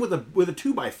enough. Hit them with a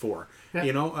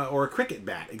 2x4, or a cricket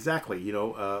bat, exactly.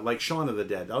 Like Shaun of the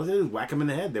Dead. All they did was whack them in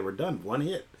the head. They were done, one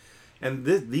hit. And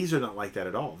these are not like that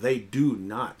at all. They do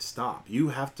not stop. You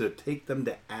have to take them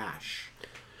to ash.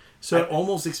 So I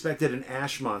almost expected an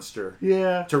ash monster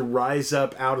to rise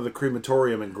up out of the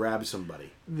crematorium and grab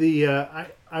somebody.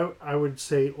 I would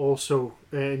say also,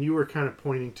 and you were kind of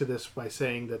pointing to this by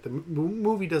saying that the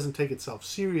movie doesn't take itself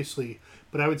seriously,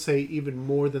 but I would say even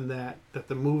more than that, that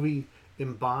the movie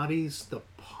embodies the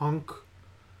punk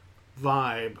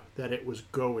vibe that it was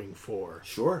going for.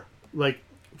 Sure. Like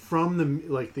from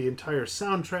the entire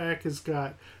soundtrack has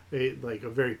got a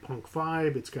very punk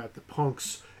vibe. It's got the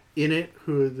punks in it,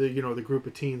 who the group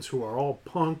of teens who are all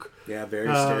punk. Yeah, very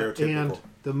stereotypical. And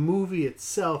the movie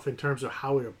itself, in terms of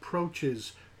how it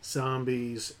approaches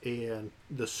zombies and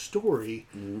the story,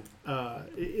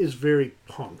 is very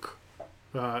punk.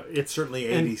 It's certainly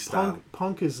 80s style.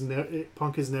 Punk is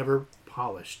never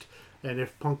polished, and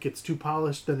if punk gets too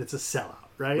polished, then it's a sellout,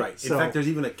 right? Right. In fact, there's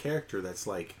even a character that's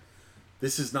like,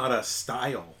 "This is not a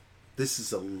style. This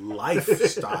is a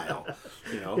lifestyle."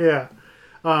 Yeah.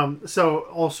 So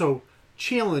also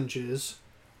challenges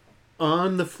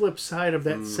on the flip side of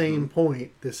that same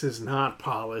point. This is not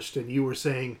polished, and you were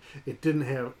saying it didn't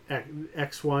have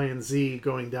X, Y, and Z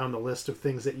going down the list of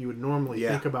things that you would normally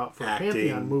think about for acting, a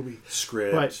Pantheon movie.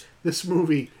 Script. But this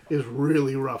movie is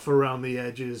really rough around the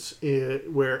edges,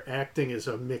 where acting is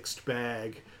a mixed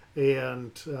bag,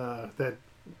 and that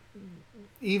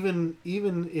even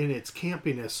in its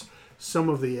campiness, some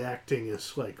of the acting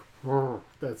is like,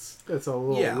 that's a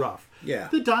little rough. Yeah.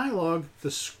 The dialogue, the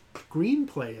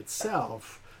screenplay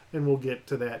itself, and we'll get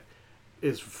to that,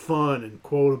 is fun and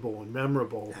quotable and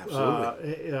memorable.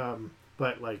 Absolutely.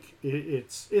 But like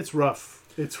it's rough.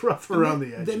 It's rough around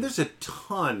the edges. Then there's a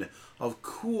ton of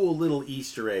cool little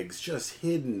Easter eggs just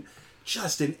hidden,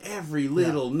 just in every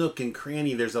little nook and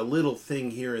cranny. There's a little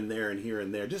thing here and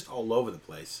there, just all over the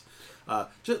place.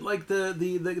 Just like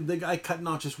the guy cutting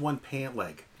off just one pant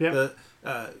leg. Yeah.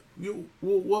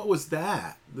 What was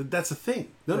that? That's a thing.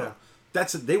 No.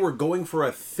 They were going for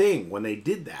a thing when they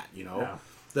did that. Yeah.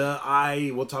 The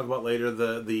eye. We'll talk about later.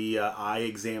 The eye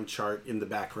exam chart in the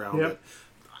background. Yep. But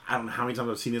I don't know how many times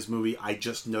I've seen this movie. I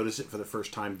just noticed it for the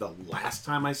first time the last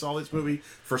time I saw this movie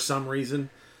for some reason.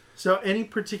 So, any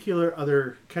particular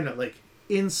other kind of like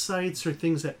insights or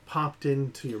things that popped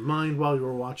into your mind while you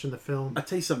were watching the film? I'll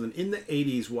tell you something. In the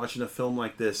 80s, watching a film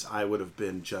like this, I would have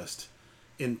been just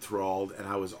enthralled and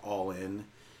I was all in.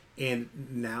 And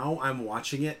now I'm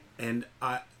watching it, and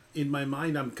in my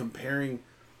mind I'm comparing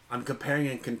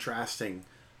and contrasting.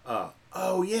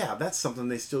 Oh yeah, that's something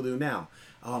they still do now.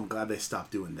 Oh, I'm glad they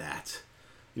stopped doing that.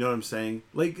 You know what I'm saying?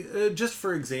 Like, just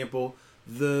for example,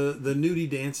 the nudie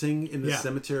dancing in the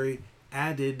cemetery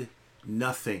added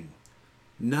nothing.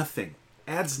 Nothing.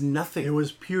 Adds nothing. It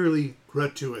was purely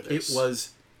gratuitous. It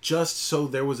was just so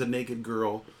there was a naked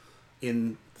girl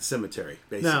in the cemetery,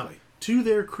 basically. Now, to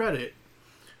their credit,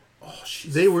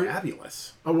 they were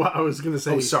fabulous. Oh, well, I was going to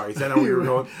say... Oh, sorry. Is that how we were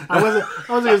going? I wasn't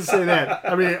going to say that.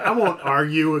 I mean, I won't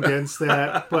argue against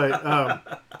that,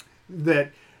 but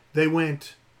that they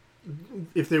went...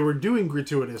 If they were doing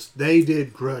gratuitous, they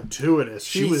did gratuitous.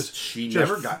 She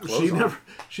never got clothes on.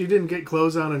 She didn't get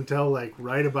clothes on until like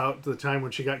right about the time when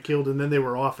she got killed, and then they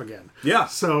were off again. Yeah.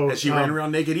 So and she ran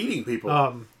around naked eating people.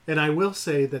 And I will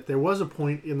say that there was a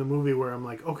point in the movie where I'm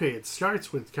like, okay, it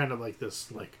starts with kind of like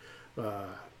this, like,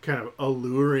 kind of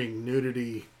alluring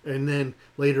nudity, and then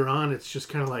later on, it's just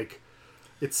kind of like.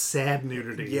 It's sad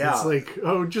nudity. Yeah. It's like,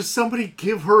 oh, just somebody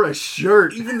give her a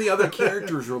shirt. Even the other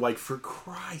characters were like, for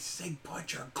Christ's sake,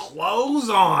 put your clothes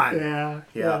on.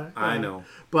 Yeah. I know.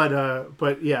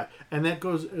 But yeah, and that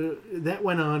goes. That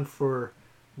went on for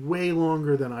way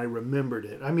longer than I remembered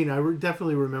it. I mean, I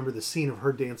definitely remember the scene of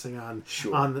her dancing on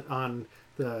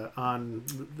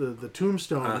the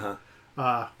tombstone,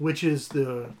 which is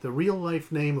the real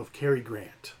life name of Cary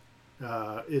Grant.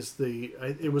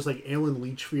 It was like Alan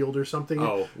Leachfield or something.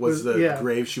 Oh, was the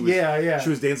grave she was? Yeah. She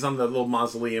was dancing on the little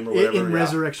mausoleum or whatever in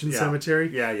Resurrection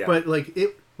Cemetery. Yeah. But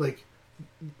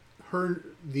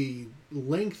the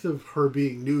length of her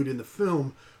being nude in the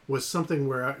film was something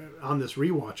where on this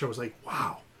rewatch I was like,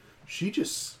 wow, she's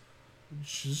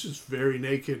just very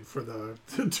naked for the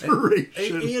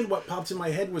duration. And what popped in my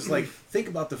head was like, think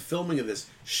about the filming of this.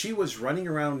 She was running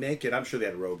around naked. I'm sure they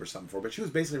had a robe or something for her, but she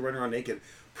was basically running around naked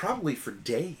probably for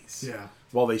days. Yeah.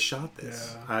 While they shot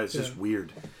this. Yeah. It's just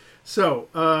weird. So,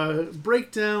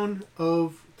 breakdown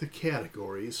of the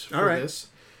categories for this.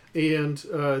 And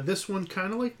this one,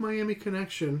 kind of like Miami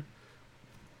Connection,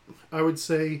 I would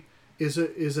say is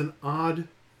an odd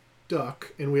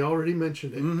duck, and we already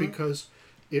mentioned it because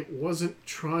it wasn't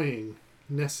trying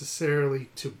necessarily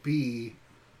to be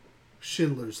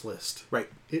Schindler's List. Right.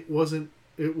 It wasn't.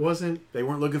 They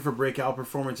weren't looking for breakout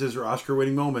performances or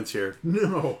Oscar-winning moments here.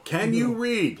 No. Can you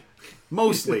read?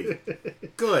 Mostly.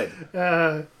 Good.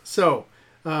 Act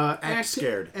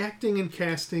scared. Acting and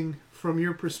casting, from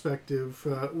your perspective,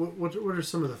 what are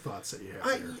some of the thoughts that you have?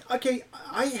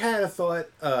 I had a thought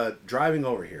driving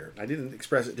over here. I didn't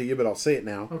express it to you, but I'll say it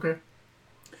now. Okay.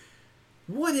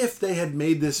 What if they had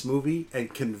made this movie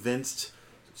and convinced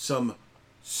some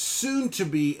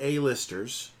soon-to-be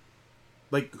A-listers,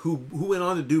 like who went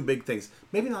on to do big things?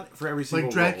 Maybe not for every single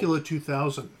like Dracula role.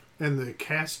 2000 and the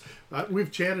cast.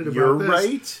 We've chatted about You're this.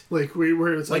 right. Like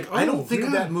where it's like I don't think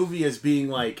of that movie as being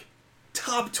like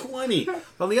top 20.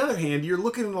 On the other hand, you're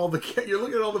looking at all the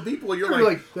people. You're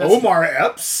like Omar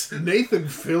Epps, Nathan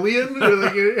Fillion,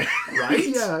 right?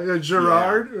 Yeah,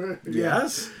 Gerard.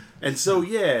 Yes. And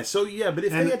but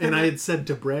if they had I had said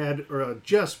to Brad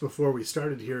just before we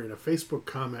started here in a Facebook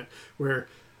comment where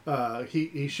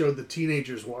he showed the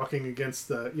teenagers walking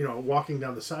walking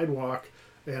down the sidewalk,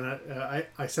 and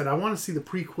I said I want to see the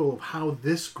prequel of how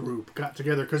this group got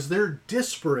together because they're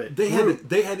disparate. They had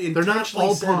intentionally they're not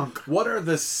all said, punk. What are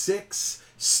the 6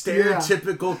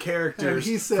 stereotypical characters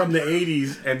from the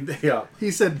 80s? And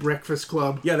he said Breakfast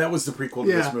Club. Yeah, that was the prequel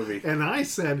to this movie. And I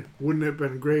said, wouldn't it have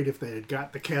been great if they had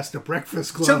got the cast of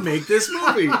Breakfast Club to make this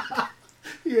movie?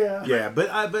 Yeah,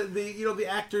 but the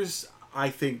actors, I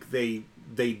think they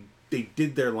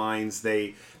did their lines.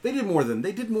 They did more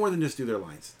than just do their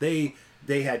lines. They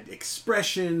had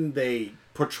expression. They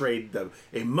portrayed the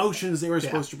emotions they were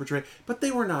supposed to portray, but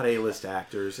they were not A-list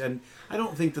actors, and I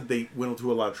don't think that they went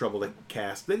to a lot of trouble to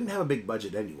cast. They didn't have a big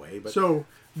budget anyway. But so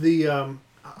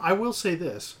I will say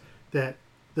this, that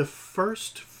the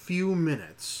first few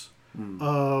minutes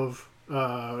of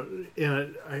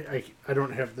and I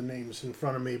don't have the names in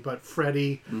front of me, but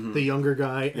Freddie, the younger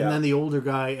guy, and then the older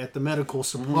guy at the medical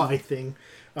supply thing,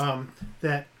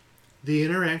 that the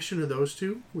interaction of those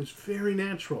two was very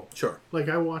natural. Sure. Like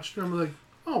I watched them, like,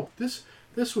 oh, this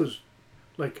was,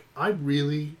 like, I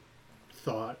really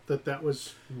thought that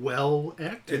was well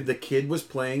acted. And the kid was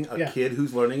playing a kid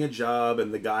who's learning a job,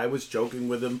 and the guy was joking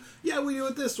with him. Yeah, we do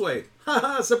it this way.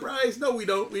 Haha, surprise! No, we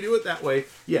don't. We do it that way.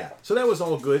 Yeah. So that was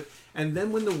all good. And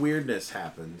then when the weirdness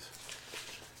happened,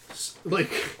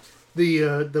 like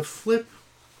the flip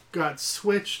got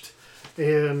switched.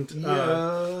 and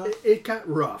Yeah. it got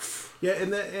rough. Yeah,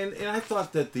 and I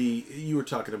thought that you were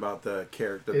talking about the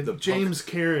character, the James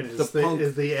Karen is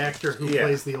the actor who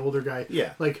plays the older guy.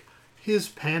 Yeah. Like, his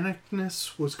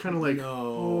panicness was kind of like,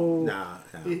 nah.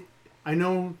 I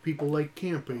know people like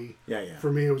campy. Yeah.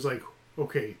 For me, it was like,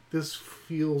 okay, this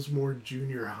feels more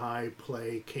junior high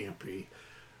play campy.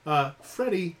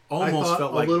 Freddie, I thought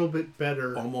felt a like, little bit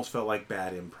better. Almost felt like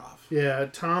bad improv. Yeah,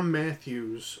 Tom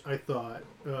Matthews, I thought,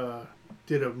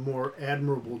 did a more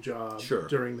admirable job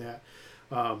during that.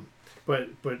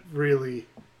 But really,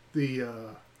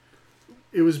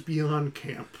 it was beyond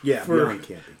camp. Yeah, beyond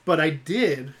campy. But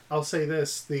I'll say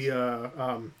this, the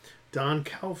Don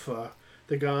Calfa,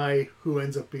 the guy who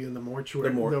ends up being the mortuary,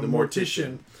 the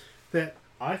mortician, that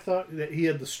I thought that he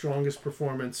had the strongest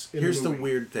performance in Here's the movie. the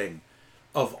weird thing.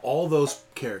 Of all those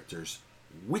characters,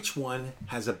 which one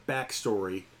has a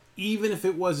backstory, even if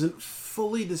it wasn't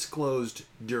fully disclosed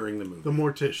during the movie? The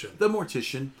mortician. The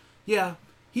mortician. Yeah.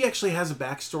 He actually has a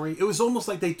backstory. It was almost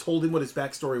like they told him what his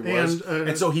backstory was,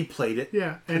 and so he played it.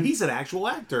 Yeah, and he's an actual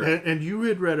actor. And you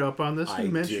had read up on this and I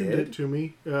mentioned did. it to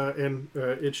me, and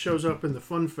it shows up in the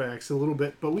fun facts a little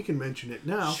bit, but we can mention it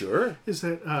now. Sure. Is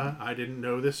that I didn't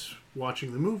know this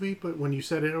watching the movie, but when you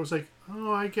said it, I was like,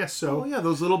 oh, I guess so. Oh, yeah,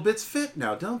 those little bits fit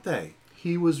now, don't they?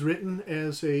 He was written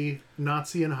as a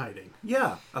Nazi in hiding.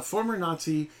 Yeah, a former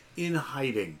Nazi in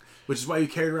hiding, which is why he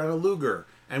carried around a Luger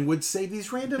and would say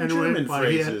these random German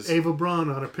phrases. He had Eva Braun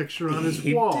on a picture on his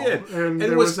He wall. did. And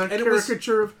there was a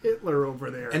caricature of Hitler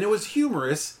over there. And it was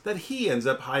humorous that he ends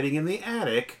up hiding in the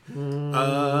attic. Yeah.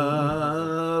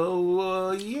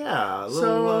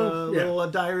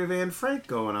 Little Diary of Anne Frank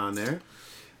going on there.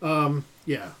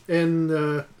 Yeah.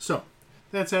 And so,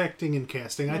 that's acting and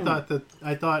casting. I thought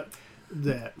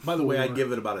that... By the way, I'd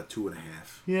give it about a 2.5.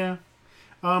 Yeah.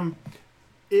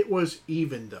 It was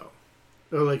even, though.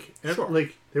 Sure.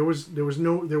 Like there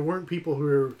weren't people who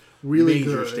were really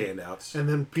major good, standouts, and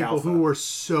then people who were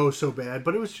so bad.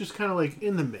 But it was just kind of like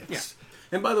in the mix. Yeah.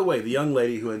 And by the way, the young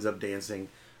lady who ends up dancing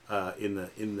in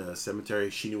the cemetery,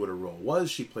 she knew what her role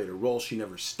was. She played her role. She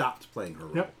never stopped playing her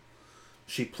role. Yep.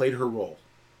 She played her role.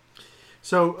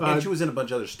 So and she was in a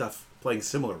bunch of other stuff, playing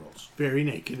similar roles. Very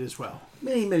naked as well.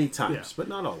 Many times, but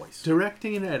not always.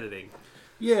 Directing and editing.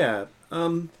 Yeah.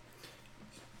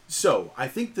 So, I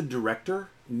think the director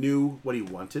knew what he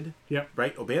wanted. Yep.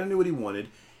 Right? O'Bannon knew what he wanted.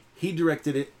 He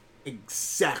directed it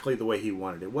exactly the way he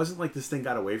wanted. It wasn't like this thing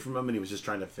got away from him and he was just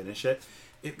trying to finish it.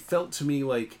 It felt to me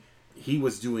like he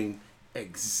was doing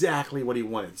exactly what he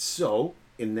wanted. So,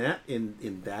 in that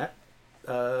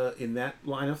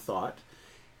line of thought,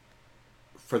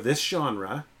 for this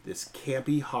genre, this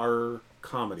campy horror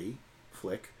comedy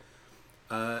flick,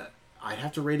 I'd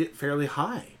have to rate it fairly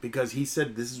high because he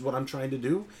said, this is what I'm trying to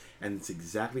do, and it's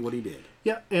exactly what he did.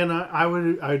 Yeah, and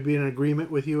I'd be in agreement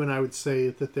with you, and I would say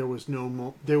that there was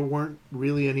there weren't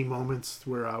really any moments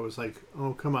where I was like,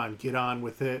 oh, come on, get on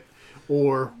with it,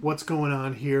 or what's going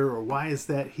on here, or why is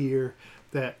that here?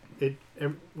 That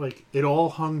it all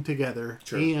hung together,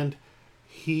 Sure. And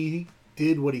he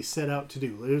did what he set out to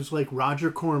do. It was like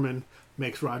Roger Corman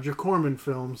makes Roger Corman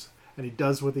films, and he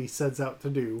does what he sets out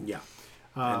to do. Yeah.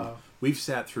 And we've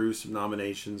sat through some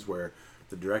nominations where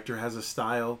the director has a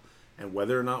style, and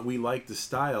whether or not we like the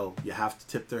style, you have to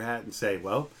tip their hat and say,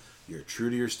 well, you're true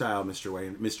to your style,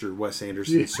 Mr. Wes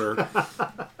Anderson, sir.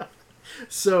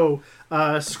 So,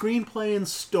 screenplay and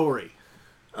story.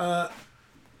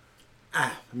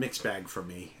 Mixed bag for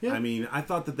me. Yeah. I mean, I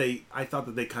thought that they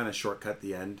kind of shortcut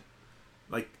the end.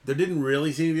 Like, there didn't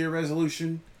really seem to be a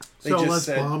resolution. They So just let's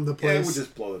said, bomb the place. Yeah, we'll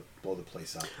just blow the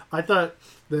place up. I thought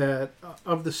that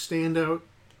of the standout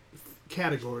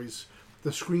categories, the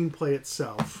screenplay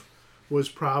itself was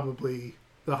probably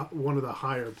one of the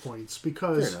higher points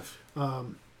because Fair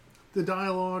enough. the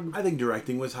dialogue. I think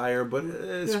directing was higher, but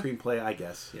screenplay, I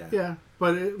guess. Yeah. Yeah,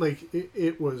 but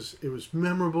it was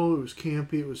memorable. It was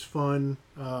campy. It was fun.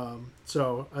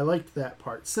 So I liked that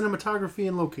part. Cinematography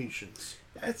and locations.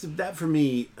 That for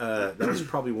me, that was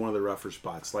probably one of the rougher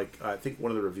spots. Like I think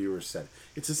one of the reviewers said,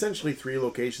 it's essentially 3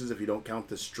 locations if you don't count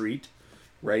the street,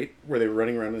 right, where they were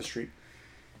running around the street.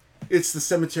 It's the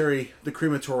cemetery, the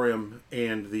crematorium,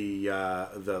 and the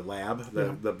lab,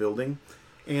 the building,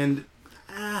 and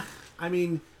I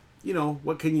mean, you know,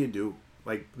 what can you do?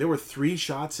 Like there were 3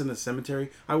 shots in the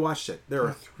cemetery. I watched it. There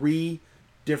are 3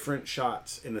 different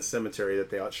shots in the cemetery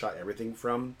that they outshot everything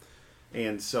from,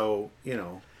 and so you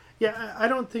know. Yeah, I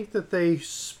don't think that they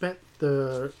spent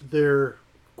their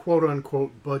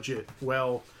quote-unquote budget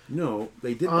well. No,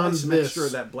 they did buy some extra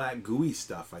of that black gooey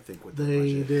stuff, I think, with the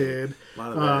budget. They did. A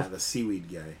lot of that, the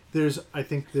seaweed guy. I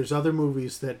think there's other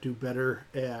movies that do better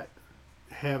at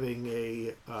having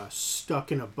a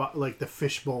stuck in a like the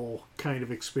fishbowl kind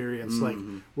of experience. Like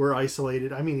we're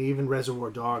isolated. I mean, even Reservoir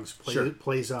Dogs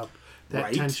plays up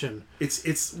that tension. It's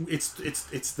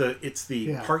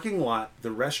the parking lot,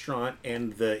 the restaurant,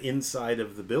 and the inside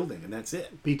of the building, and that's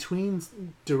it. Between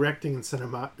directing and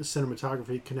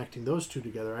cinematography, connecting those two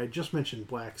together, I just mentioned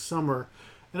Black Summer,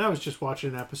 and I was just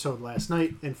watching an episode last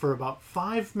night, and for about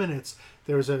 5 minutes,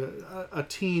 there was a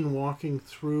teen walking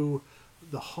through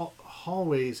the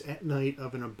hallways at night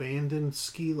of an abandoned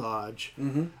ski lodge,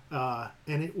 and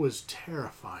it was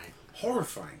terrifying.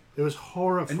 Horrifying. It was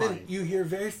horrifying. And then you hear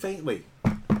very faintly.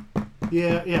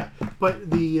 Yeah. But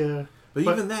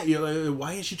even that, you're like,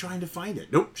 why is she trying to find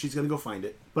it? Nope, she's going to go find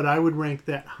it. But I would rank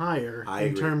that higher in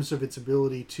agree. terms of its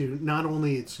ability to not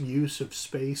only its use of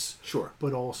space, Sure,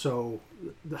 but also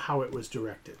how it was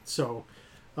directed. So,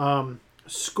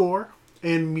 score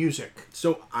and music.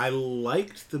 So I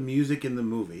liked the music in the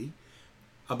movie.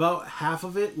 About half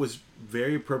of it was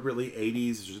very appropriately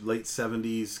 80s, late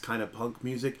 70s kind of punk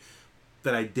music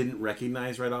that I didn't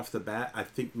recognize right off the bat. I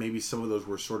think maybe some of those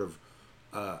were sort of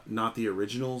not the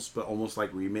originals, but almost like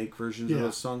remake versions of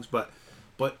those songs. But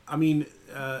I mean,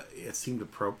 it seemed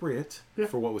appropriate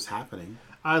for what was happening.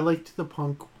 I liked the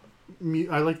punk.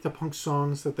 I liked the punk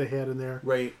songs that they had in there.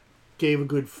 Right. Gave a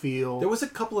good feel. There was a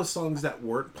couple of songs that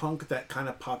weren't punk that kind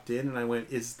of popped in, and I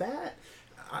went, "Is that?"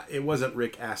 It wasn't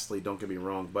Rick Astley. Don't get me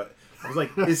wrong, but I was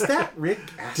like, "Is that Rick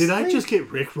Astley?" Did I just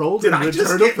get Rick rolled? Did I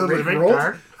just get Rick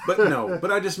rolled? But no. No,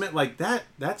 but I just meant like that.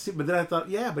 That's it. But then I thought,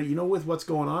 yeah, but you know, with what's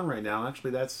going on right now,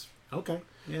 actually, that's okay.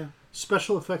 Yeah.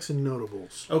 Special effects and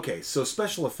notables. Okay, so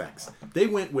special effects. They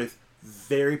went with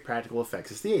very practical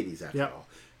effects. It's the 80s, after all.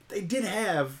 They did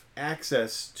have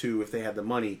access to, if they had the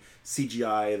money,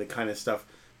 CGI, the kind of stuff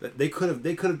that they could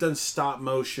have done stop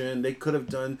motion. They could have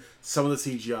done some of the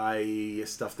CGI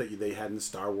stuff that they had in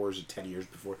Star Wars 10 years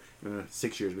before,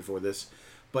 6 years before this.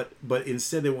 But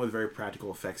instead they went with very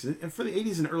practical effects. And for the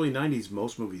 80s and early 90s,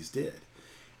 most movies did.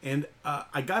 And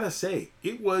I gotta say,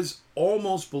 it was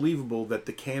almost believable that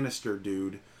the canister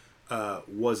dude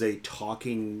was a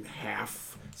talking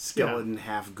half skeleton,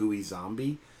 half gooey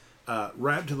zombie.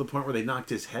 Right up to the point where they knocked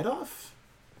his head off.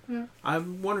 Yeah.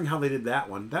 I'm wondering how they did that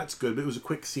one. That's good, but it was a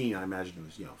quick scene. I imagine it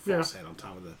was, false head on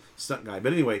top of the stunt guy.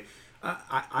 But anyway,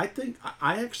 I think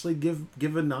I actually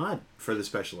give a nod for the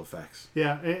special effects.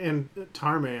 Yeah, and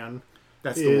Tarman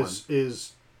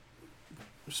is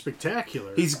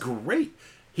spectacular. He's great.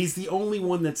 He's the only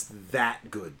one that's that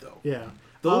good, though. Yeah.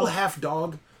 The little half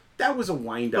dog, that was a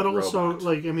wind-up robot. But also,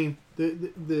 like, I mean,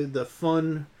 the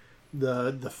fun...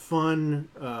 The fun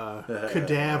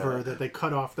cadaver that they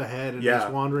cut off the head and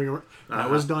was wandering around. That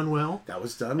was done well. That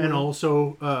was done well. And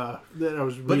also, that I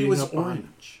was reading but it was up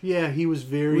orange. On. Yeah, he was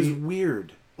very... It was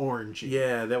weird. Orangey.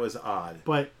 Yeah, that was odd.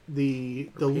 But the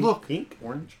pink, look... Pink?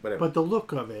 Orange? Whatever. But the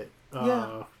look of it...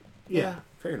 yeah,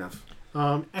 fair enough.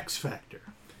 X Factor.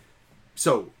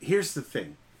 So, here's the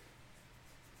thing.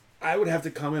 I would have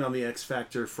to comment on the X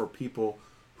Factor for people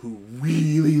who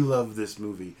really love this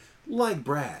movie. Like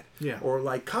Brad, or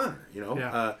like Connor,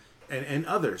 and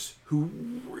others who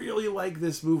really like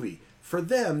this movie. For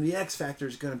them, the X Factor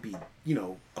is going to be,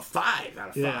 a 5 out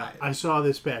of 5. Yeah, I saw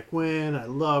this back when. I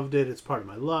loved it. It's part of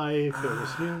my life.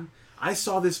 I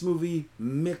saw this movie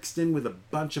mixed in with a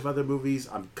bunch of other movies.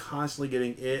 I'm constantly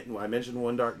getting it. And I mentioned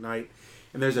One Dark Night.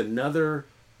 And there's another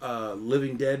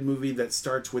Living Dead movie that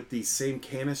starts with these same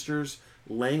canisters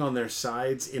laying on their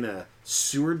sides in a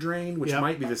sewer drain, which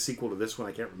might be the sequel to this one.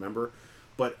 I can't remember.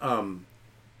 But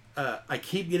I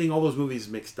keep getting all those movies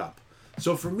mixed up.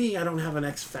 So for me, I don't have an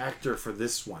X Factor for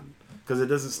this one because it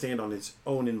doesn't stand on its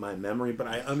own in my memory, but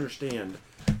I understand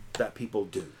that people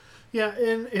do. Yeah,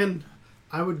 and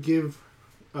I would give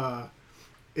a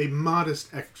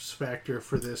modest X Factor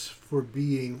for this for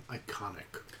being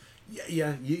iconic.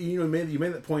 Yeah. You made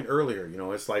that point earlier.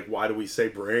 It's like, why do we say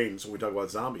brains when we talk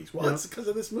about zombies? Well, it's because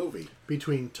of this movie.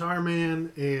 Between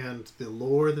Tarman and the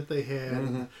lore that they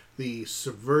had, the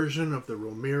subversion of the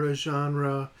Romero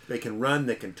genre. They can run.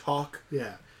 They can talk.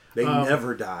 Yeah. They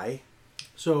never die.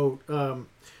 So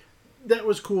that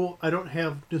was cool. I don't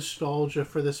have nostalgia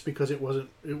for this because it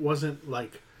wasn't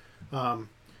like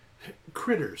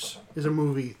Critters is a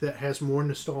movie that has more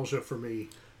nostalgia for me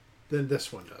than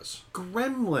this one does.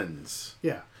 Gremlins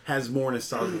has more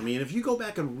nostalgia for me. And if you go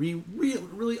back and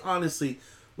really honestly,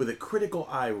 with a critical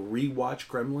eye, rewatch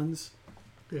Gremlins.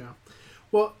 Yeah.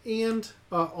 Well, and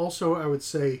also I would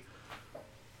say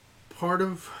part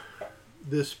of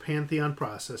this Pantheon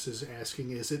process is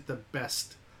asking, is it the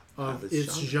best of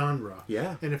its genre?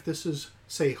 Yeah. And if this is,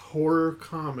 say, horror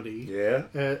comedy,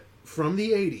 from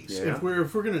the 80s, Yeah. if we're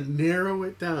going to narrow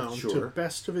it down to Sure.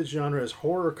 best of its genre as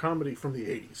horror comedy from the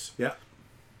 80s, Yeah.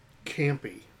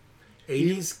 campy.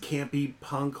 80s campy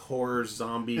punk horror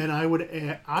zombie. And I would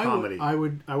add, Comedy. I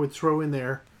would throw in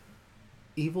there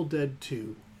Evil Dead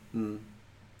 2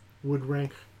 would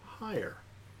rank higher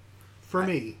for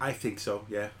me. I think so.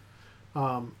 Yeah.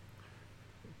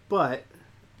 But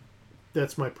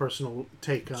that's my personal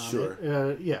take on Sure.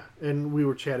 it. Yeah, and we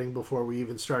were chatting before we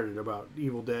even started about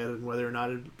Evil Dead and whether or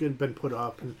not it had been put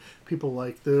up, and people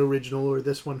like the original or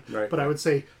this one. Right. But I would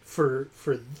say for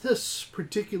this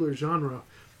particular genre,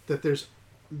 that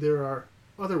there are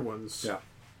other ones. Yeah.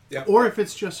 Yeah. Or if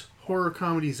it's just horror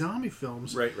comedy zombie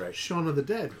films, Right. Shaun of the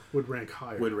Dead would rank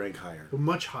higher. Would rank higher.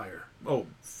 Much higher. Oh,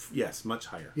 yes, much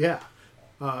higher. Yeah.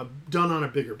 Done on a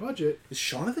bigger budget. Is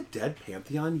Shaun of the Dead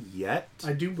Pantheon yet?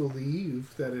 I do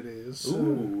believe that it is.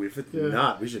 Ooh, if it's yeah.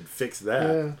 not, we should fix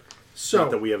that. Yeah. So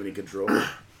Not that we have any control.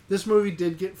 this movie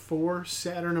did get 4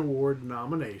 Saturn Award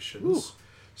nominations. Ooh.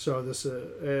 So this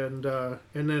and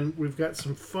then we've got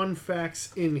some fun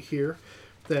facts in here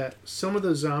that some of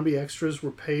the zombie extras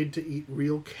were paid to eat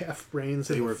real calf brains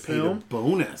They in were the paid a film.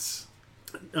 bonus.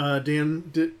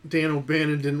 Dan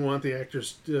O'Bannon didn't want the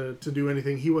actors to do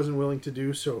anything he wasn't willing to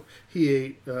do, so he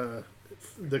ate the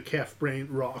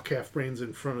raw calf brains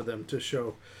in front of them to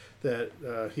show that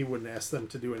he wouldn't ask them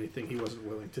to do anything he wasn't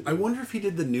willing to do. I wonder if he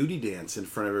did the nudie dance in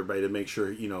front of everybody to make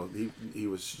sure he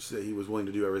was willing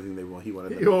to do everything he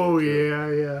wanted them Oh to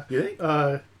do. yeah. You think?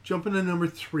 Jumping to number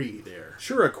 3 there.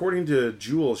 Sure, according to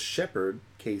Jewel Shepard,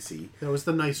 Casey, That was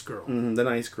the nice girl. the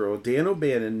nice girl, Dan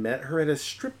O'Bannon met her at a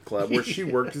strip club where she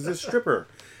worked as a stripper.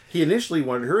 He initially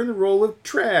wanted her in the role of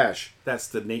Trash. That's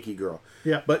the naked girl.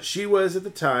 Yeah. But she was, at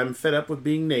the time, fed up with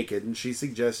being naked, and she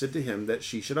suggested to him that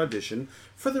she should audition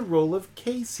for the role of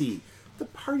Casey, the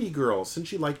party girl, since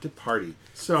she liked to party.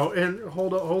 So, and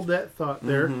hold that thought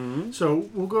there. Mm-hmm. So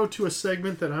we'll go to a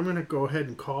segment that I'm going to go ahead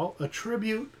and call a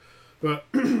tribute.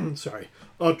 Sorry,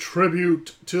 a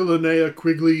tribute to Linnea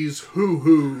Quigley's Hoo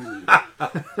Hoo.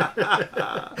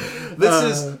 This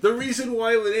is the reason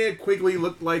why Linnea Quigley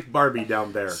looked like Barbie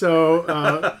down there. So,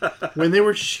 when they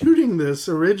were shooting this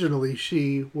originally,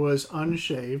 she was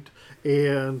unshaved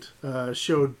and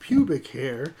showed pubic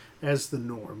hair, as the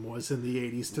norm was in the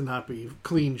 80s to not be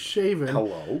clean shaven.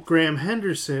 Hello. Graham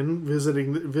Henderson,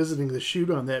 visiting the shoot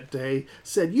on that day,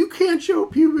 said, "You can't show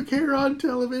pubic hair on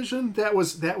television." That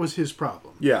was his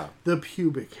problem. Yeah. The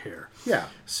pubic hair. Yeah.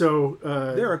 So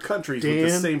There are countries with the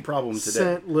Dan same problem today.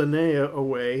 sent Linnea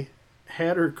away,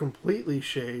 had her completely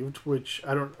shaved, which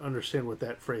I don't understand what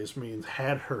that phrase means.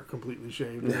 Had her completely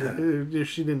shaved if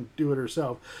she didn't do it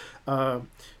herself.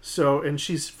 And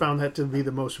she's found that to be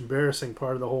the most embarrassing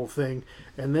part of the whole thing.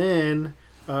 And then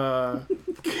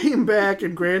came back,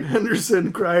 and Grant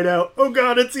Henderson cried out, "Oh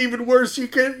God, it's even worse! You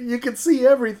can see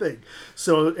everything."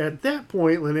 So at that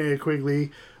point, Linnea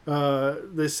Quigley.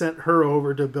 They sent her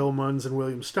over to Bill Munns and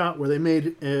William Stott, where they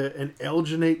made an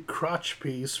alginate crotch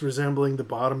piece resembling the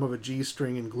bottom of a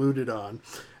G-string and glued it on.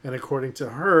 And according to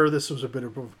her, this was a bit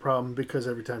of a problem because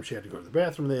every time she had to go to the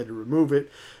bathroom, they had to remove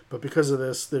it. But because of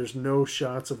this, there's no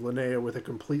shots of Linnea with a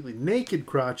completely naked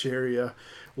crotch area,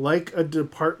 like a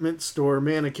department store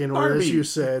mannequin, or as Barbie. you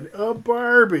said, a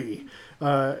Barbie.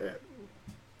 Anyway,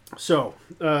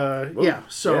 There's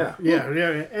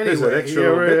an extra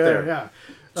little bit there. Yeah.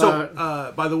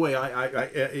 So, by the way, I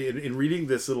in reading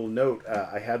this little note,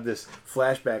 I had this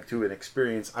flashback to an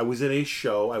experience. I was in a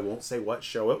show. I won't say what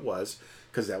show it was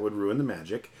because that would ruin the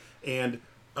magic. And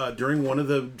during one of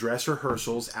the dress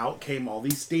rehearsals, out came all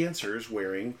these dancers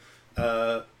wearing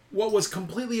what was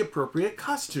completely appropriate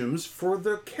costumes for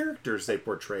the characters they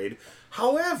portrayed.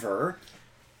 However,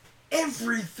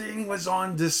 everything was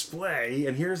on display,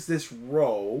 and here's this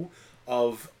row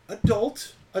of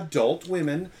adult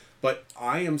women. But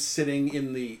I am sitting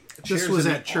in the chairs This was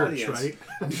in at the church,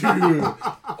 audience. right?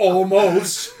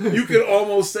 Almost. You could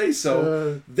almost say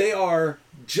so. They are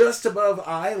just above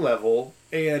eye level,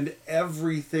 and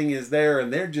everything is there,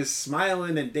 and they're just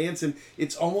smiling and dancing.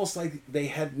 It's almost like they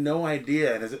had no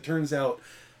idea. And as it turns out,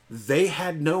 they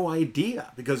had no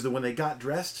idea, because when they got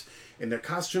dressed in their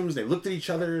costumes, they looked at each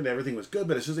other, and everything was good.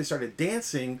 But as soon as they started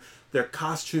dancing, their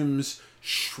costumes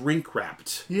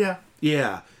shrink-wrapped. Yeah.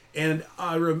 Yeah. And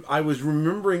I was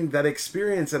remembering that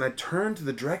experience, and I turned to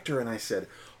the director and I said,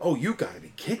 "Oh, you gotta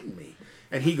be kidding me."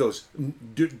 And he goes,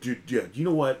 "You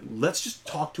know what? Let's just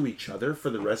talk to each other for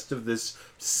the rest of this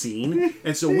scene."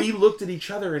 And so we looked at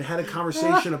each other and had a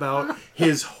conversation about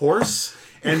his horse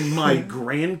and my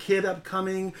grandkid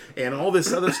upcoming, and all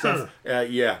this other stuff.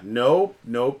 Yeah, nope.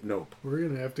 We're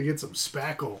going to have to get some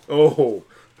spackle. Oh,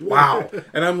 wow.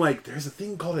 And I'm like, there's a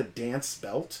thing called a dance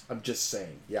belt. I'm just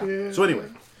saying. Yeah. So anyway.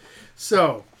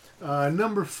 So,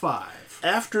 number 5.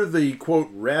 After the, quote,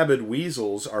 rabid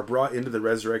weasels are brought into the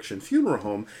Resurrection Funeral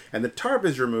Home and the tarp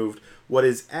is removed, what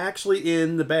is actually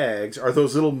in the bags are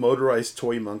those little motorized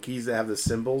toy monkeys that have the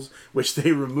symbols, which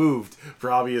they removed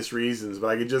for obvious reasons,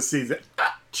 but I could just see that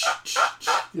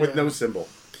with no symbol.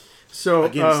 So,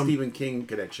 again, Stephen King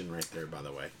connection right there, by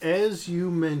the way. As you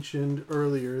mentioned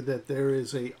earlier, that there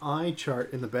is a eye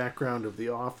chart in the background of The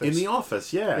Office. In The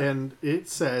Office, yeah. And it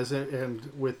says,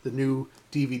 and with the new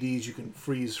DVDs, you can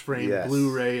freeze frame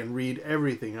Blu-ray and read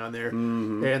everything on there.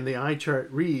 Mm-hmm. And the eye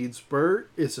chart reads, Bert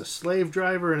is a slave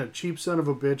driver and a cheap son of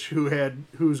a bitch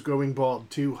who's going bald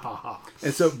too, haha.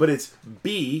 And so, but it's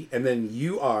B, and then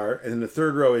UR, and then the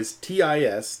third row is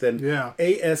TIS, then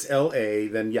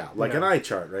ASLA, then an eye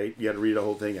chart, right? You got to read the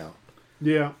whole thing out.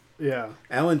 Yeah.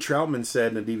 Alan Troutman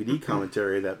said in a DVD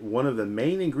commentary that one of the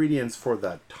main ingredients for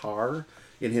the tar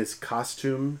in his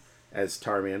costume as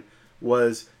Tarman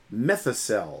was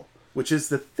methocel, which is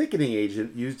the thickening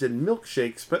agent used in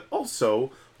milkshakes, but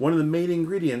also one of the main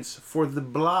ingredients for The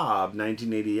Blob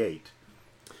 1988.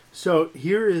 So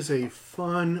here is a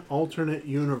fun alternate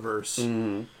universe.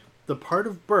 Mm-hmm. The part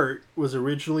of Bert was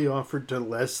originally offered to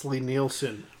Leslie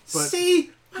Nielsen. But See?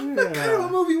 What kind of a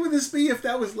movie would this be if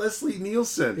that was Leslie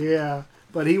Nielsen? Yeah,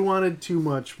 but he wanted too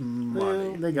much money.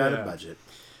 Well, they got a budget.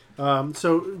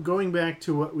 So going back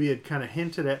to what we had kind of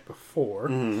hinted at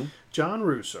before, John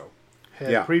Russo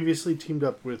had previously teamed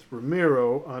up with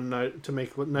Romero to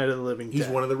make Night of the Living Dead. He's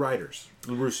one of the writers,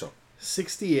 Russo.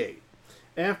 1968.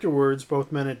 Afterwards,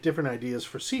 both men had different ideas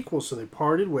for sequels, so they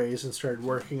parted ways and started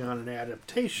working on an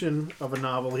adaptation of a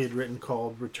novel he had written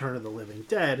called Return of the Living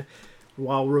Dead,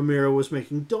 while Romero was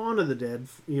making Dawn of the Dead,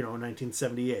 in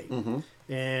 1978. Mm-hmm.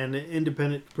 And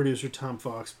independent producer Tom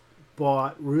Fox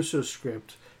bought Russo's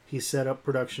script. He set up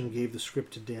production, gave the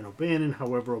script to Dan O'Bannon.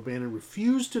 However, O'Bannon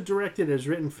refused to direct it as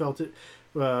written, felt it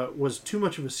was too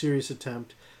much of a serious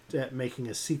attempt at making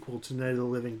a sequel to Night of the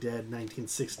Living Dead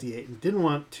 1968 and didn't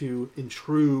want to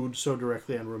intrude so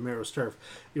directly on Romero's turf.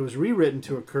 It was rewritten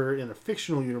to occur in a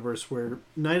fictional universe where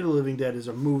Night of the Living Dead is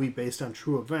a movie based on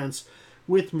true events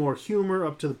with more humor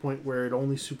up to the point where it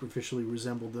only superficially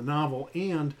resembled the novel,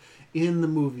 and in the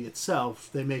movie itself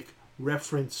they make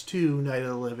reference to Night of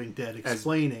the Living Dead,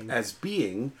 explaining as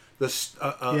being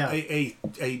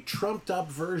a trumped up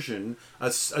version,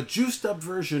 a juiced up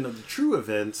version of the true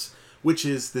events, which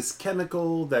is this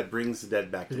chemical that brings the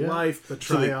dead back to life. The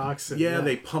trioxin.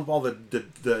 They pump all the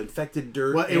infected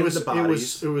dirt into the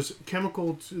bodies. It was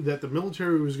chemical that the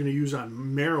military was going to use on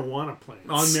marijuana plants.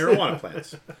 On marijuana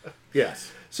plants.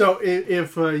 Yes. So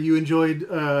if you enjoyed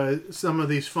some of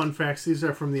these fun facts, these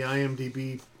are from the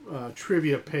IMDb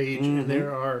trivia page, and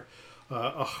there are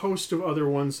a host of other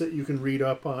ones that you can read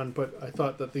up on, but I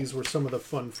thought that these were some of the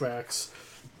fun facts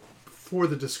for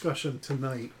the discussion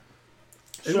tonight.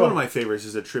 And one of my favorites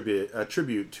is a tribute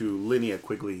to Linnea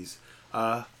Quigley's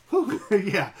her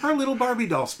little Barbie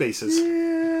doll spaces.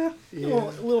 Yeah.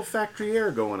 A little factory air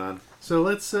going on. So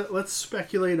let's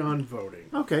speculate on voting.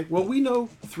 Okay. Well, we know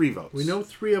 3 votes. We know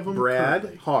 3 of them. Brad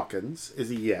currently. Hawkins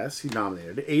is a yes. He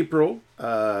nominated. April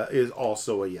is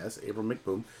also a yes. April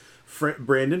McBoom.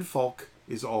 Brandon Falk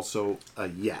is also a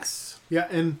yes. Yeah,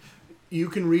 and you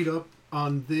can read up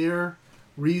on their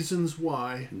reasons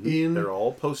why. They're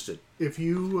all posted. If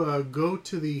you go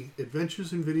to the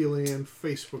Adventures in Videoland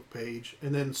Facebook page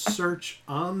and then search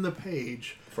on the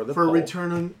page for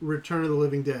Return of the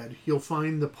Living Dead, you'll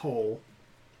find the poll.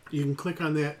 You can click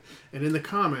on that, and in the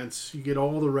comments, you get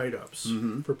all the write-ups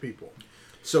for people.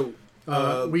 So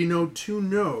we know 2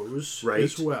 no's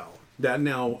as well. That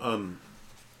now,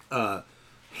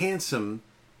 handsome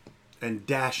and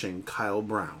dashing Kyle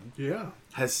Brown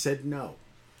has said no.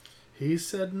 He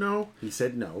said no. He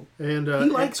said no. And he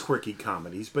likes quirky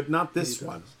comedies, but not this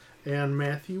one. And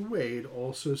Matthew Wade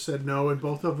also said no, and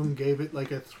both of them gave it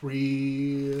like a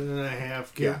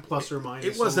 3.5, plus or minus.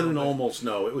 It wasn't an almost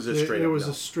no. It was a straight up no. It was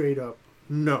a straight up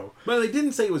no. But they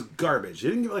didn't say it was garbage. They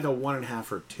didn't give it like a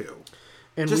 1.5 or 2.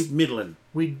 And just middling.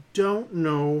 We don't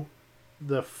know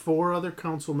the 4 other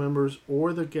council members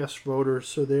or the guest voters,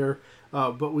 so they're...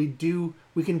 but we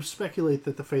can speculate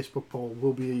that the Facebook poll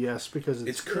will be a yes because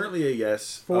it's currently a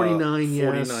yes. 49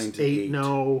 yes, 8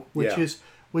 no, which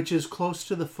is close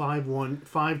to the 5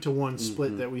 to 1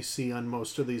 split that we see on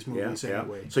most of these movies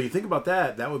anyway. So you think about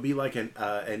that, that would be like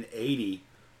an 80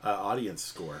 audience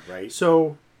score, right?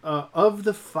 So of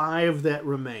the 5 that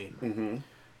remain,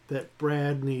 that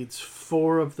Brad needs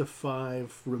 4 of the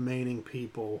 5 remaining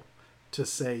people to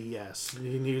say yes.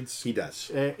 He does.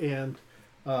 And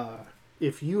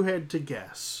if you had to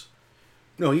guess,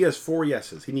 No, he has 4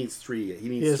 yeses. He needs 3. He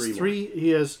needs he has 3 more. He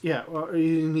has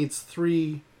he needs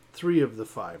three of the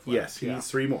 5. Left. Yes, he needs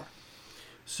 3 more.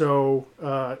 So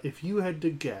if you had to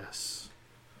guess,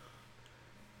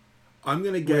 I'm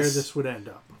gonna where guess this would end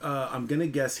up. I'm gonna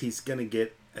guess he's gonna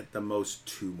get at the most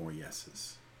 2 more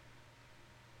yeses.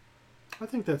 I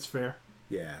think that's fair.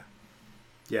 Yeah,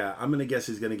 I'm gonna guess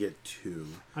he's gonna get 2.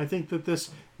 I think that this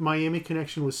Miami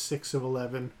Connection was 6 of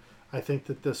 11. I think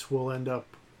that this will end up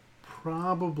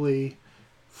probably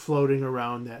floating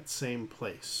around that same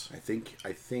place. I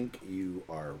think you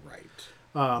are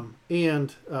right.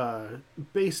 And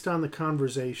based on the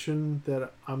conversation,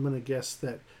 that I'm going to guess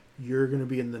that you're going to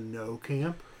be in the no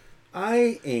camp.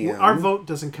 I am. Well, our vote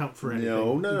doesn't count for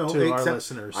anything. No. To our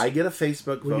listeners, I get a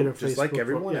Facebook vote just like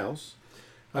everyone else.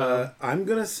 I'm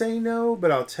gonna say no,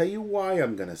 but I'll tell you why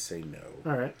I'm gonna say no.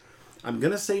 All right. I'm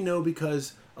gonna say no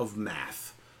because of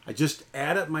math. I just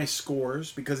add up my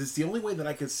scores because it's the only way that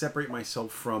I can separate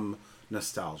myself from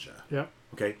nostalgia. Yep.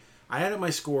 Okay. I add up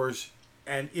my scores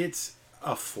and it's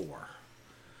a 4.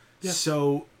 Yeah.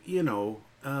 So,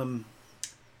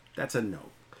 that's a no.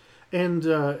 And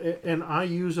I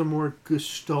use a more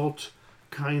Gestalt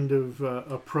kind of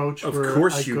approach. Of where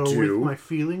course I you go do. with my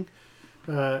feeling,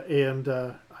 and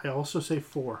I also say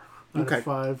 4 out of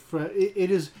 5. It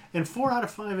is, and 4 out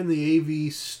of 5 in the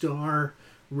AV star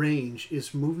range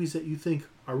is movies that you think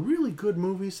are really good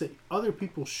movies that other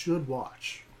people should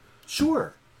watch.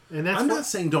 Sure. And that's I'm not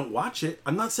saying don't watch it.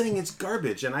 I'm not saying it's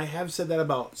garbage. And I have said that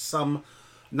about some,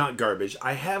 not garbage.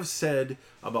 I have said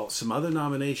about some other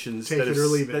nominations. Take that it or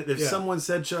leave it. If Yeah. someone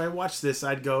said, should I watch this?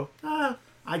 I'd go,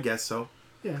 I guess so.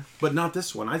 Yeah. But not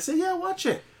this one. I'd say, yeah, watch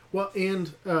it. Well,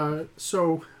 and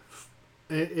so,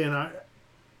 and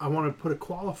I want to put a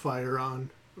qualifier on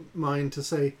mine to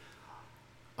say,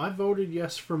 I voted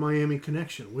yes for Miami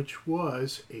Connection, which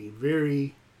was a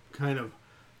very kind of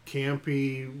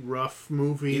campy, rough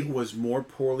movie. It was more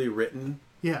poorly written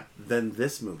Yeah, than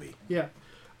this movie. yeah.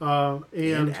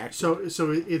 And So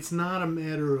it's not a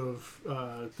matter of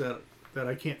that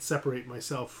I can't separate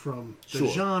myself from the Sure.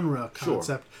 genre Sure.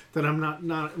 concept. That I'm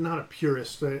not a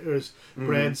purist. As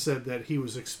Brad said, that he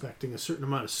was expecting a certain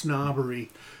amount of snobbery.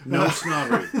 No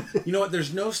snobbery. You know what?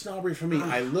 There's no snobbery for me.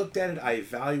 I looked at it, I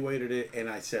evaluated it, and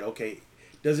I said, okay,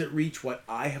 does it reach what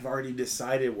I have already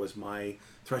decided was my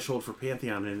threshold for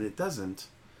Pantheon? And it doesn't.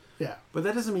 Yeah, But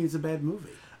that doesn't mean it's a bad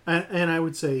movie. and I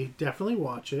would say definitely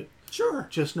watch it. Sure.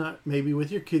 Just not maybe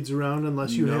with your kids around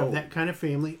unless you No. have that kind of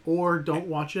family, or don't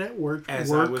watch it at work. As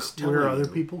work I was telling where you, other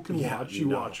people can watch you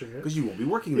watching it. because you won't be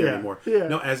working there Yeah, anymore. yeah.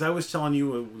 No, as I was telling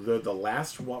you, the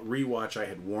last rewatch, I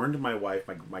had warned my wife.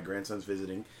 My grandson's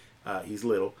visiting. He's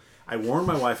little. I warned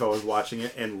my wife I was watching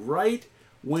it, and right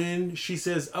when she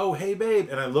says, "Oh, hey, babe,"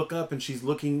 and I look up and she's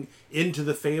looking into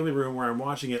the family room where I'm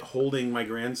watching it, holding my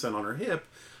grandson on her hip,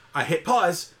 I hit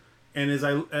pause. And as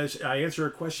I answer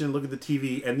a question, look at the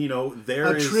TV, and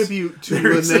there is tribute to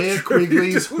there is a Linnea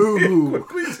Quigley's Hoo Hoo.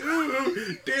 Quigley's Hoo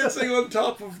Hoo dancing on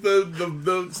top of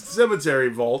the cemetery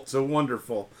vault. So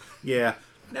wonderful. Yeah.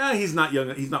 Nah, he's not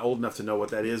young. He's not old enough to know what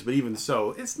that is. But even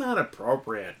so, it's not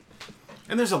appropriate.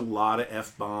 And there's a lot of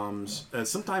F-bombs.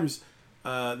 Sometimes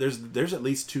there's at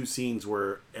least 2 scenes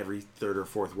where every third or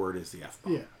fourth word is the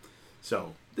F-bomb. Yeah.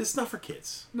 So this is not for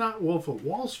kids. Not Wolf of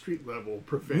Wall Street level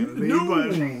profanity, No,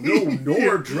 but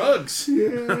nor drugs.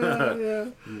 yeah.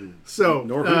 So,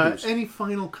 Nor Hoo-Hoos. any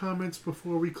final comments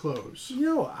before we close?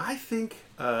 I think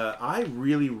I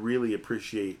really, really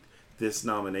appreciate this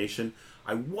nomination.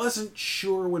 I wasn't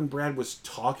sure when Brad was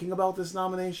talking about this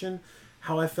nomination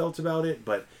how I felt about it,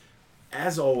 but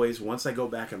as always, once I go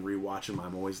back and rewatch him,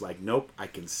 I'm always like, nope, I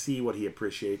can see what he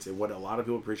appreciates and what a lot of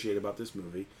people appreciate about this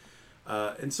movie.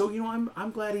 And so,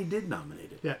 I'm glad he did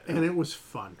nominate it. Yeah, and it was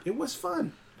fun. It was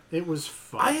fun. It was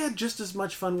fun. I had just as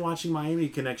much fun watching Miami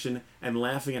Connection and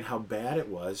laughing at how bad it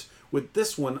was. With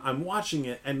this one, I'm watching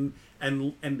it and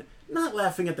not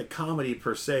laughing at the comedy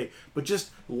per se, but just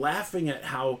laughing at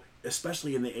how,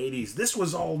 especially in the 80s, this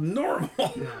was all normal.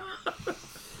 Yeah.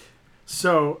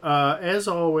 So, as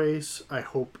always, I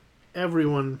hope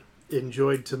everyone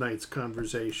enjoyed tonight's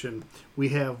conversation. We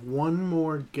have one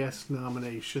more guest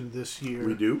nomination this year.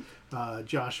 We do.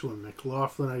 Joshua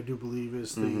McLaughlin, I do believe,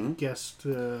 is the guest,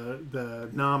 the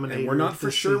nominator. And we're not for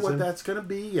this sure season. what that's going to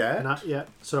be yet. Not yet.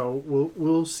 So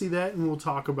we'll see that, and we'll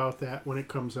talk about that when it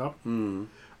comes up.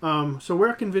 So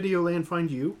where can Videoland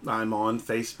find you? I'm on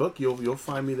Facebook. You'll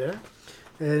find me there.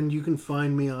 And you can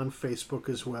find me on Facebook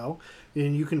as well.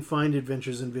 And you can find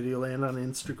Adventures in Videoland on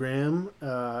Instagram,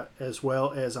 as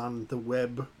well as on the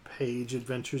web page,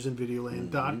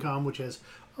 adventuresinvideoland.com, which has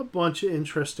a bunch of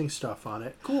interesting stuff on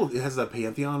it. Cool. It has the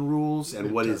Pantheon rules and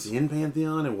It what does. is in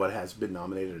Pantheon and what has been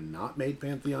nominated and not made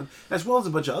Pantheon, as well as a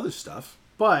bunch of other stuff.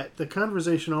 But the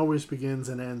conversation always begins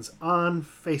and ends on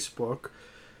Facebook.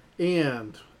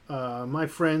 And, my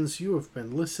friends, you have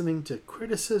been listening to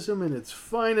Criticism in its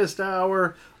finest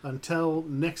hour. Until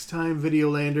next time,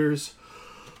 Videolanders.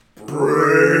 I don't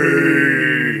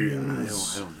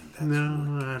think that's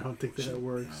No, I don't think that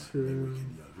works.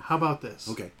 How about this?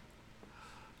 okay.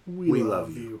 We We love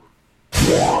love you.